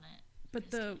was in on it.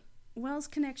 But the Wells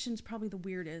connection's probably the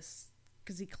weirdest,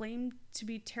 because he claimed to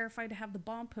be terrified to have the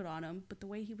bomb put on him, but the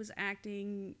way he was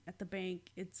acting at the bank,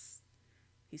 he's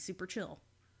super chill.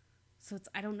 So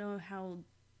I don't know how.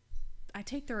 I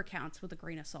take their accounts with a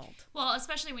grain of salt. Well,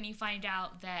 especially when you find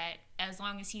out that as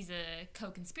long as he's a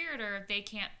co-conspirator, they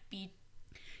can't be.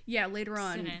 Yeah, later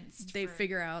on they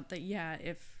figure out that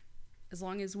as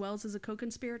long as Wells is a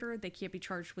co-conspirator, they can't be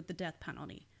charged with the death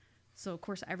penalty. So of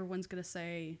course everyone's gonna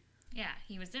say, yeah,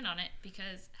 he was in on it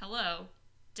because hello,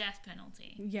 death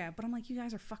penalty. Yeah, but I'm like, you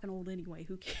guys are fucking old anyway.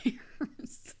 Who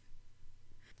cares?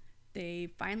 They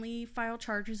finally file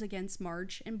charges against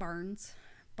Marge and Barnes.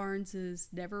 Barnes is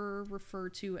never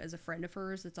referred to as a friend of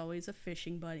hers. It's always a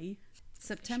fishing buddy.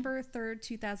 September 3rd,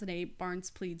 2008,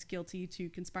 Barnes pleads guilty to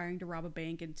conspiring to rob a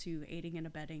bank and to aiding and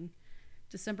abetting.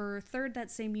 December 3rd that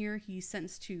same year, he's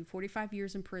sentenced to 45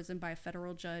 years in prison by a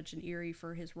federal judge in Erie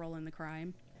for his role in the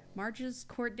crime. Marge's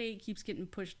court date keeps getting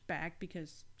pushed back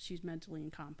because she's mentally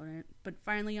incompetent. But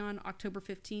finally on October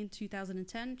 15,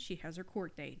 2010, she has her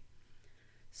court date.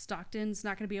 Stockton's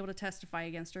not going to be able to testify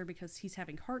against her because he's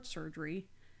having heart surgery,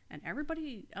 and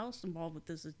everybody else involved with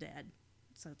this is dead.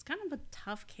 So it's kind of a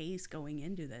tough case going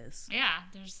into this. Yeah,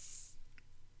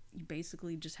 you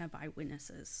basically just have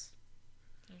eyewitnesses.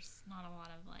 There's not a lot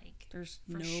of like. There's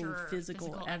no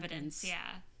physical evidence.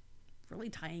 Yeah. Really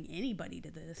tying anybody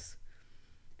to this.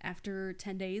 After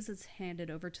 10 days, it's handed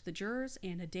over to the jurors,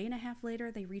 and a day and a half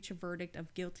later, they reach a verdict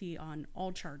of guilty on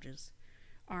all charges.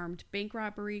 Armed bank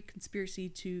robbery, conspiracy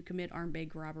to commit armed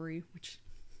bank robbery,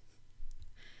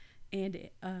 and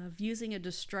of using a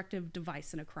destructive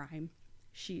device in a crime.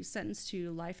 She's sentenced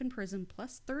to life in prison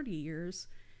plus 30 years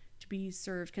to be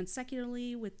served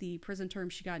consecutively with the prison term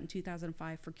she got in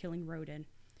 2005 for killing Rodin.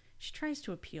 She tries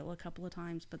to appeal a couple of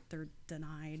times, but they're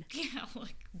denied. Yeah,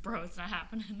 like, bro, it's not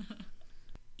happening.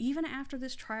 Even after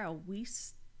this trial, we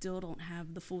still don't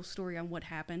have the full story on what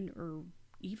happened or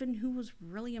even who was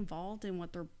really involved and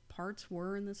what their parts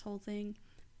were in this whole thing.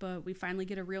 But we finally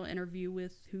get a real interview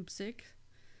with Hoopsick.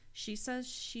 She says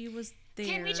she was there.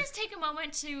 Can we just take a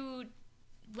moment to,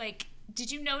 like,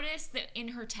 did you notice that in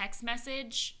her text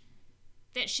message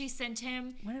that she sent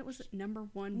him? What was it? Number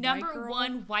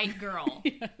one white girl.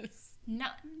 Yes.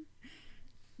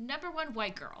 Number one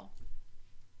white girl.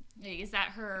 Is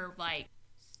that her, like,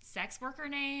 sex worker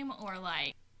name or,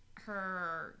 like,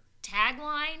 her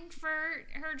tagline for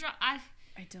her job? I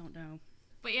don't know.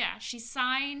 But yeah, she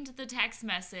signed the text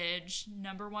message,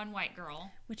 number one white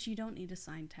girl. Which you don't need to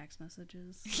sign text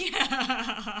messages.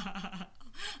 Yeah.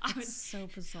 It's so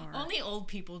bizarre. Only old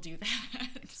people do that.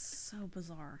 It's so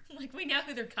bizarre. Like, we know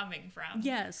who they're coming from.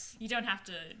 Yes. You don't have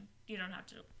to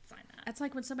sign that. It's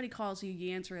like when somebody calls you,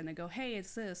 you answer and they go, hey,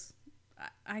 it's this.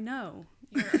 I know.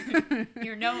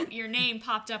 Your name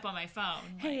popped up on my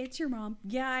phone. Hey, like, it's your mom.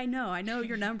 Yeah, I know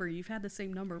your number. You've had the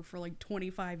same number for like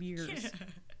 25 years. Yeah.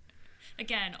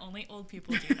 Again, only old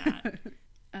people do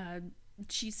that.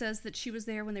 She says that she was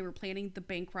there when they were planning the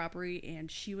bank robbery, and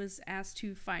she was asked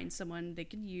to find someone they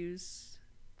could use,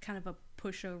 kind of a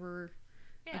pushover,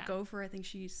 a gopher, I think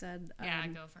she said. Yeah, a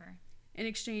gopher. In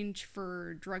exchange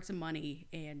for drugs and money,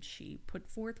 and she put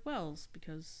forth Wells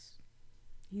because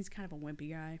he's kind of a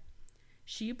wimpy guy.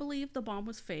 She believed the bomb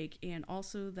was fake, and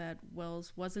also that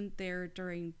Wells wasn't there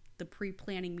during the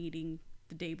pre-planning meeting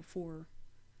the day before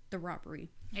the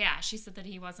robbery. Yeah, she said that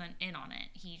he wasn't in on it.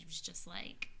 He was just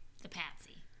like the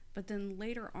patsy. But then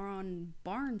later on,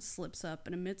 Barnes slips up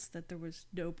and admits that there was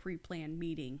no pre-planned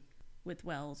meeting with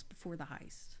Wells before the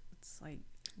heist. It's like,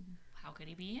 how could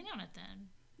he be in on it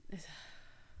then?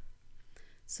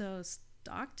 So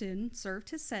Stockton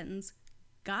served his sentence,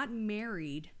 got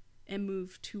married, and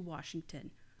moved to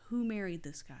Washington. Who married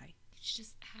this guy? You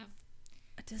just have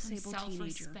a disabled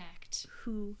teenager. Self-respect.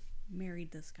 Who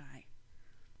married this guy?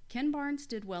 Ken Barnes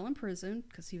did well in prison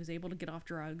because he was able to get off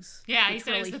drugs. Yeah, he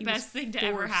said it was the best thing to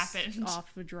ever happen.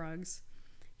 Off of drugs.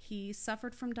 He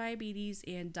suffered from diabetes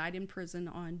and died in prison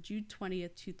on June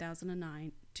 20th,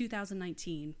 2009.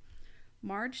 2019.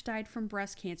 Marge died from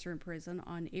breast cancer in prison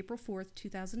on April 4th,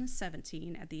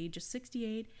 2017 at the age of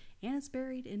 68 and is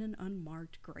buried in an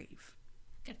unmarked grave.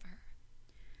 Good for her.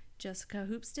 Jessica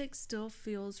Hoopstick still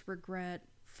feels regret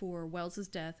for Wells's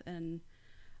death, and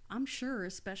I'm sure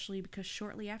especially because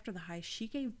shortly after the heist, she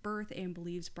gave birth and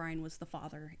believes Brian was the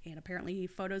father, and apparently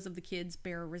photos of the kids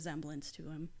bear a resemblance to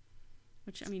him.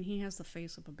 Which, I mean, he has the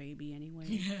face of a baby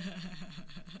anyway.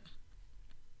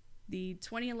 The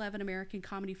 2011 American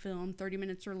comedy film 30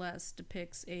 Minutes or Less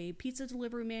depicts a pizza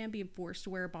delivery man being forced to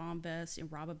wear a bomb vest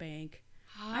and rob a bank.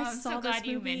 I saw so this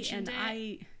movie and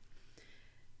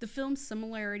the film's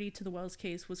similarity to the Wells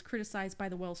case was criticized by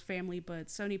the Wells family, but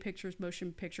Sony Pictures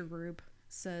Motion Picture Group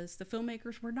says the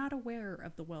filmmakers were not aware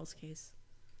of the Wells case.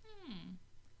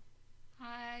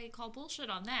 I call bullshit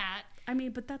on that. I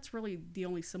mean, but that's really the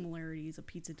only similarity is a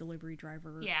pizza delivery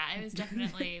driver. Yeah, it was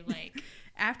definitely like...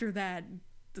 After that,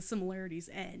 the similarities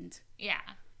end. Yeah.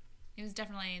 It was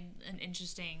definitely an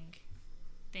interesting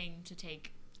thing to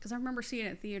take. Because I remember seeing it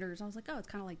in theaters. I was like, oh, it's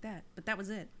kind of like that. But that was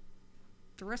it.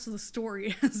 The rest of the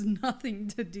story has nothing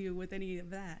to do with any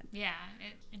of that. Yeah.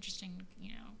 Interesting,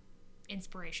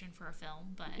 inspiration for a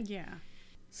film, but... Yeah.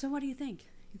 So what do you think?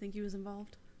 You think he was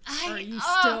involved? Or are you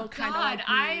still kind of like me?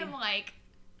 I am like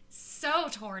so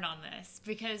torn on this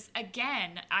because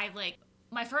again,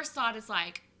 my first thought is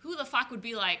like, who the fuck would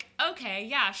be like, okay,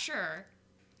 yeah, sure.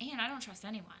 And I don't trust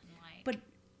anyone. But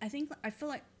I feel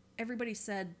like everybody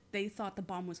said they thought the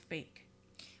bomb was fake.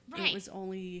 Right. It was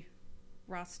only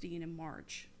Rothstein and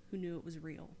Marge who knew it was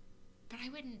real. But I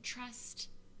wouldn't trust,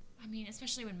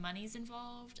 especially when money's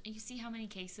involved. You see how many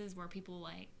cases where people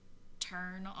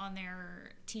turn on their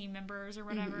team members or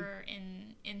whatever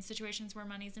in situations where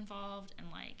money's involved and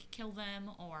kill them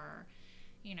or,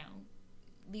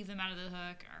 leave them out of the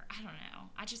hook or I don't know.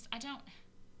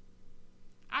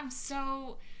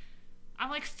 I'm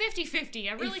like 50-50.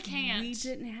 I really can't. We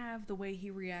didn't have the way he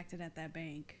reacted at that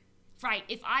bank. Right.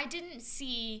 If I didn't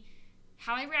see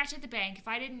how he reacted at the bank, if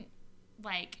I didn't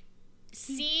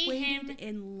see him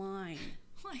in line.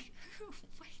 Who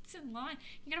waits in line?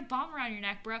 You got a bomb around your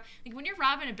neck, bro. When you're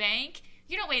robbing a bank,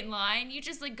 you don't wait in line. You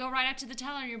just go right up to the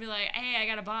teller and you'll be like, hey, I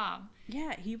got a bomb.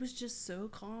 Yeah, he was just so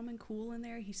calm and cool in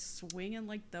there. He's swinging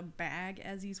the bag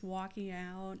as he's walking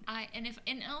out.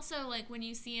 And also when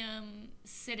you see him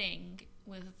sitting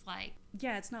with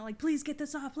yeah, it's not please get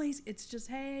this off, please. It's just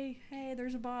hey,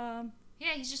 there's a bomb.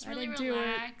 Yeah, he's just really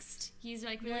relaxed. He's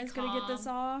really calm. You guys gonna get this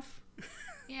off?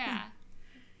 Yeah.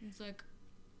 He's like,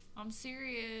 I'm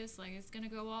serious. It's gonna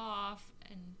go off.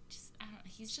 And just, I don't know.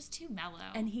 He's just too mellow.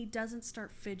 And he doesn't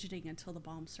start fidgeting until the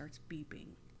bomb starts beeping.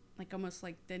 Almost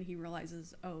then he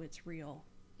realizes, oh, it's real.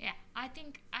 Yeah, I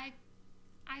think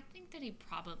that he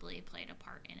probably played a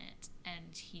part in it,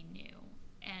 and he knew.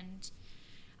 And,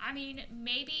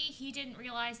 maybe he didn't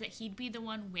realize that he'd be the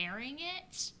one wearing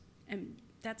it. And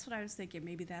that's what I was thinking.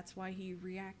 Maybe that's why he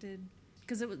reacted.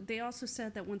 Because they also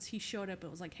said that once he showed up,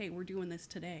 it was hey, we're doing this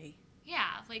today.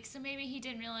 Yeah, so maybe he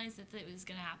didn't realize that it was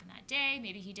going to happen that day.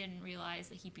 Maybe he didn't realize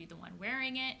that he'd be the one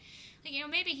wearing it.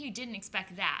 Maybe he didn't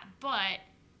expect that, but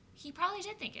he probably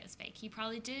did think it was fake. He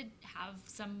probably did have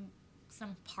some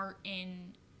part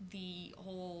in the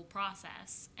whole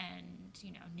process and,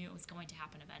 knew it was going to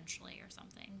happen eventually or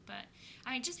something. But,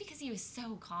 just because he was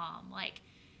so calm,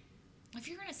 if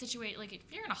you're in a if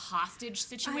you're in a hostage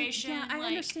situation... I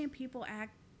understand people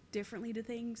act differently to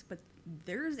things, but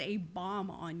there's a bomb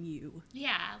on you.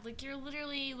 Yeah, you're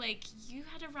literally, you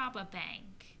had to rob a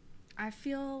bank. I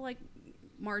feel like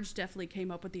Marge definitely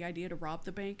came up with the idea to rob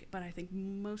the bank, but I think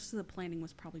most of the planning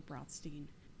was probably Rothstein.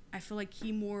 I feel like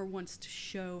he more wants to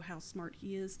show how smart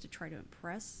he is to try to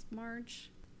impress Marge,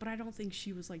 but I don't think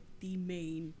she was, the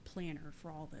main planner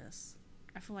for all this.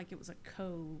 I feel like it was a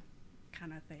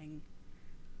kind of thing.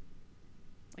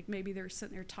 Maybe they're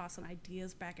sitting there tossing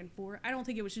ideas back and forth. I don't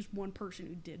think it was just one person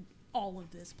who did all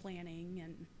of this planning,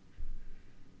 and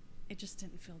it just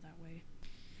didn't feel that way.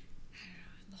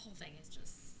 The whole thing is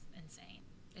just insane.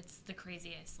 It's the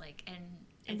craziest, and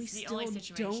it's we the still only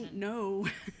situation. Don't know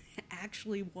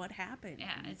actually what happened.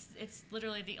 Yeah, it's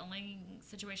literally the only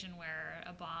situation where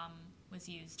a bomb was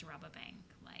used to rob a bank.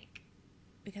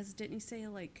 Because didn't he say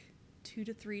 2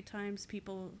 to 3 times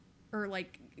people, or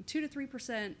 2 to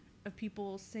 3% of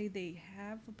people say they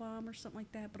have a bomb or something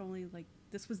like that, but only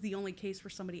this was the only case where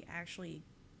somebody actually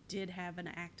did have an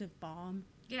active bomb.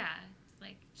 Yeah,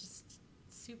 just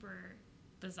super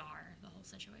bizarre, the whole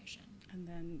situation. And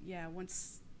then,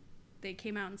 once they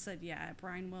came out and said,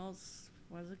 Brian Wells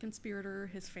was a conspirator,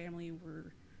 his family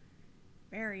were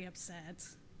very upset,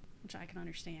 which I can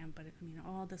understand, but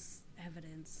all this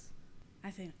evidence, I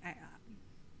think,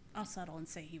 I'll settle and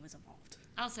say he was involved.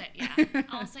 I'll say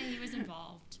he was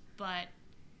involved, but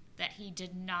that he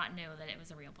did not know that it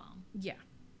was a real bomb. Yeah.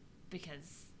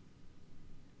 Because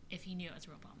if he knew it was a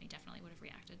real bomb, he definitely would have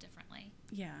reacted differently.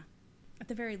 Yeah. At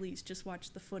the very least, just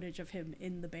watch the footage of him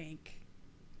in the bank.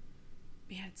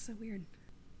 Yeah, it's so weird.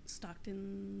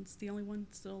 Stockton's the only one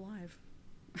still alive.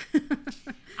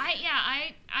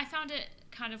 I found it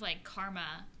kind of like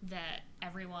karma that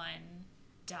everyone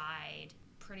died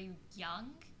pretty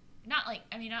young. Not like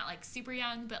super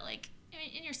young, but like, I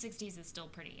mean, in your 60s is still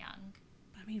pretty young.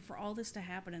 I mean, for all this to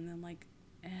happen, and then like,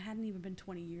 it hadn't even been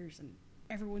 20 years, and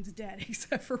everyone's dead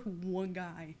except for one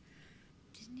guy.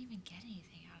 Didn't even get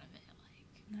anything out of it.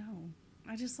 Like, no,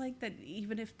 I just like that.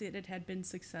 Even if it had been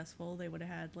successful, they would have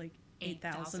had like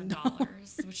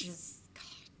 $8,000, which is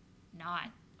not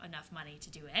enough money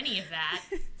to do any of that.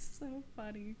 It's so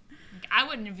funny. I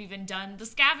wouldn't have even done the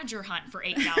scavenger hunt for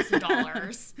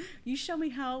 $8,000. You show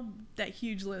me that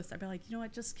huge list, I'd be like, you know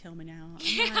what, just kill me now.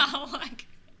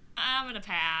 I'm gonna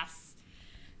pass.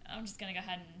 I'm just gonna go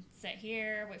ahead and sit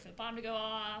here, wait for the bomb to go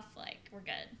off. Like, we're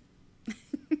good.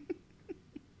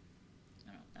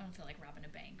 I don't feel like robbing a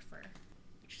bank for.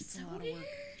 Which is so weird.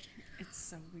 It's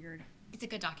so weird. It's a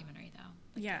good documentary though.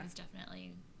 Like, yeah, it was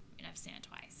definitely. And I've seen it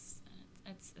twice.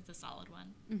 And it's a solid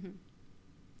one. Mm-hmm.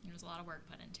 There's a lot of work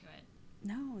put into it.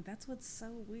 No, that's what's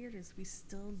so weird is we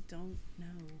still don't know.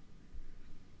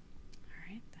 All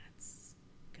right, that's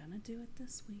gonna do it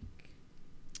this week.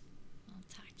 I'll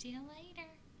talk to you later.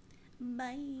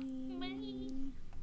 Bye. Bye.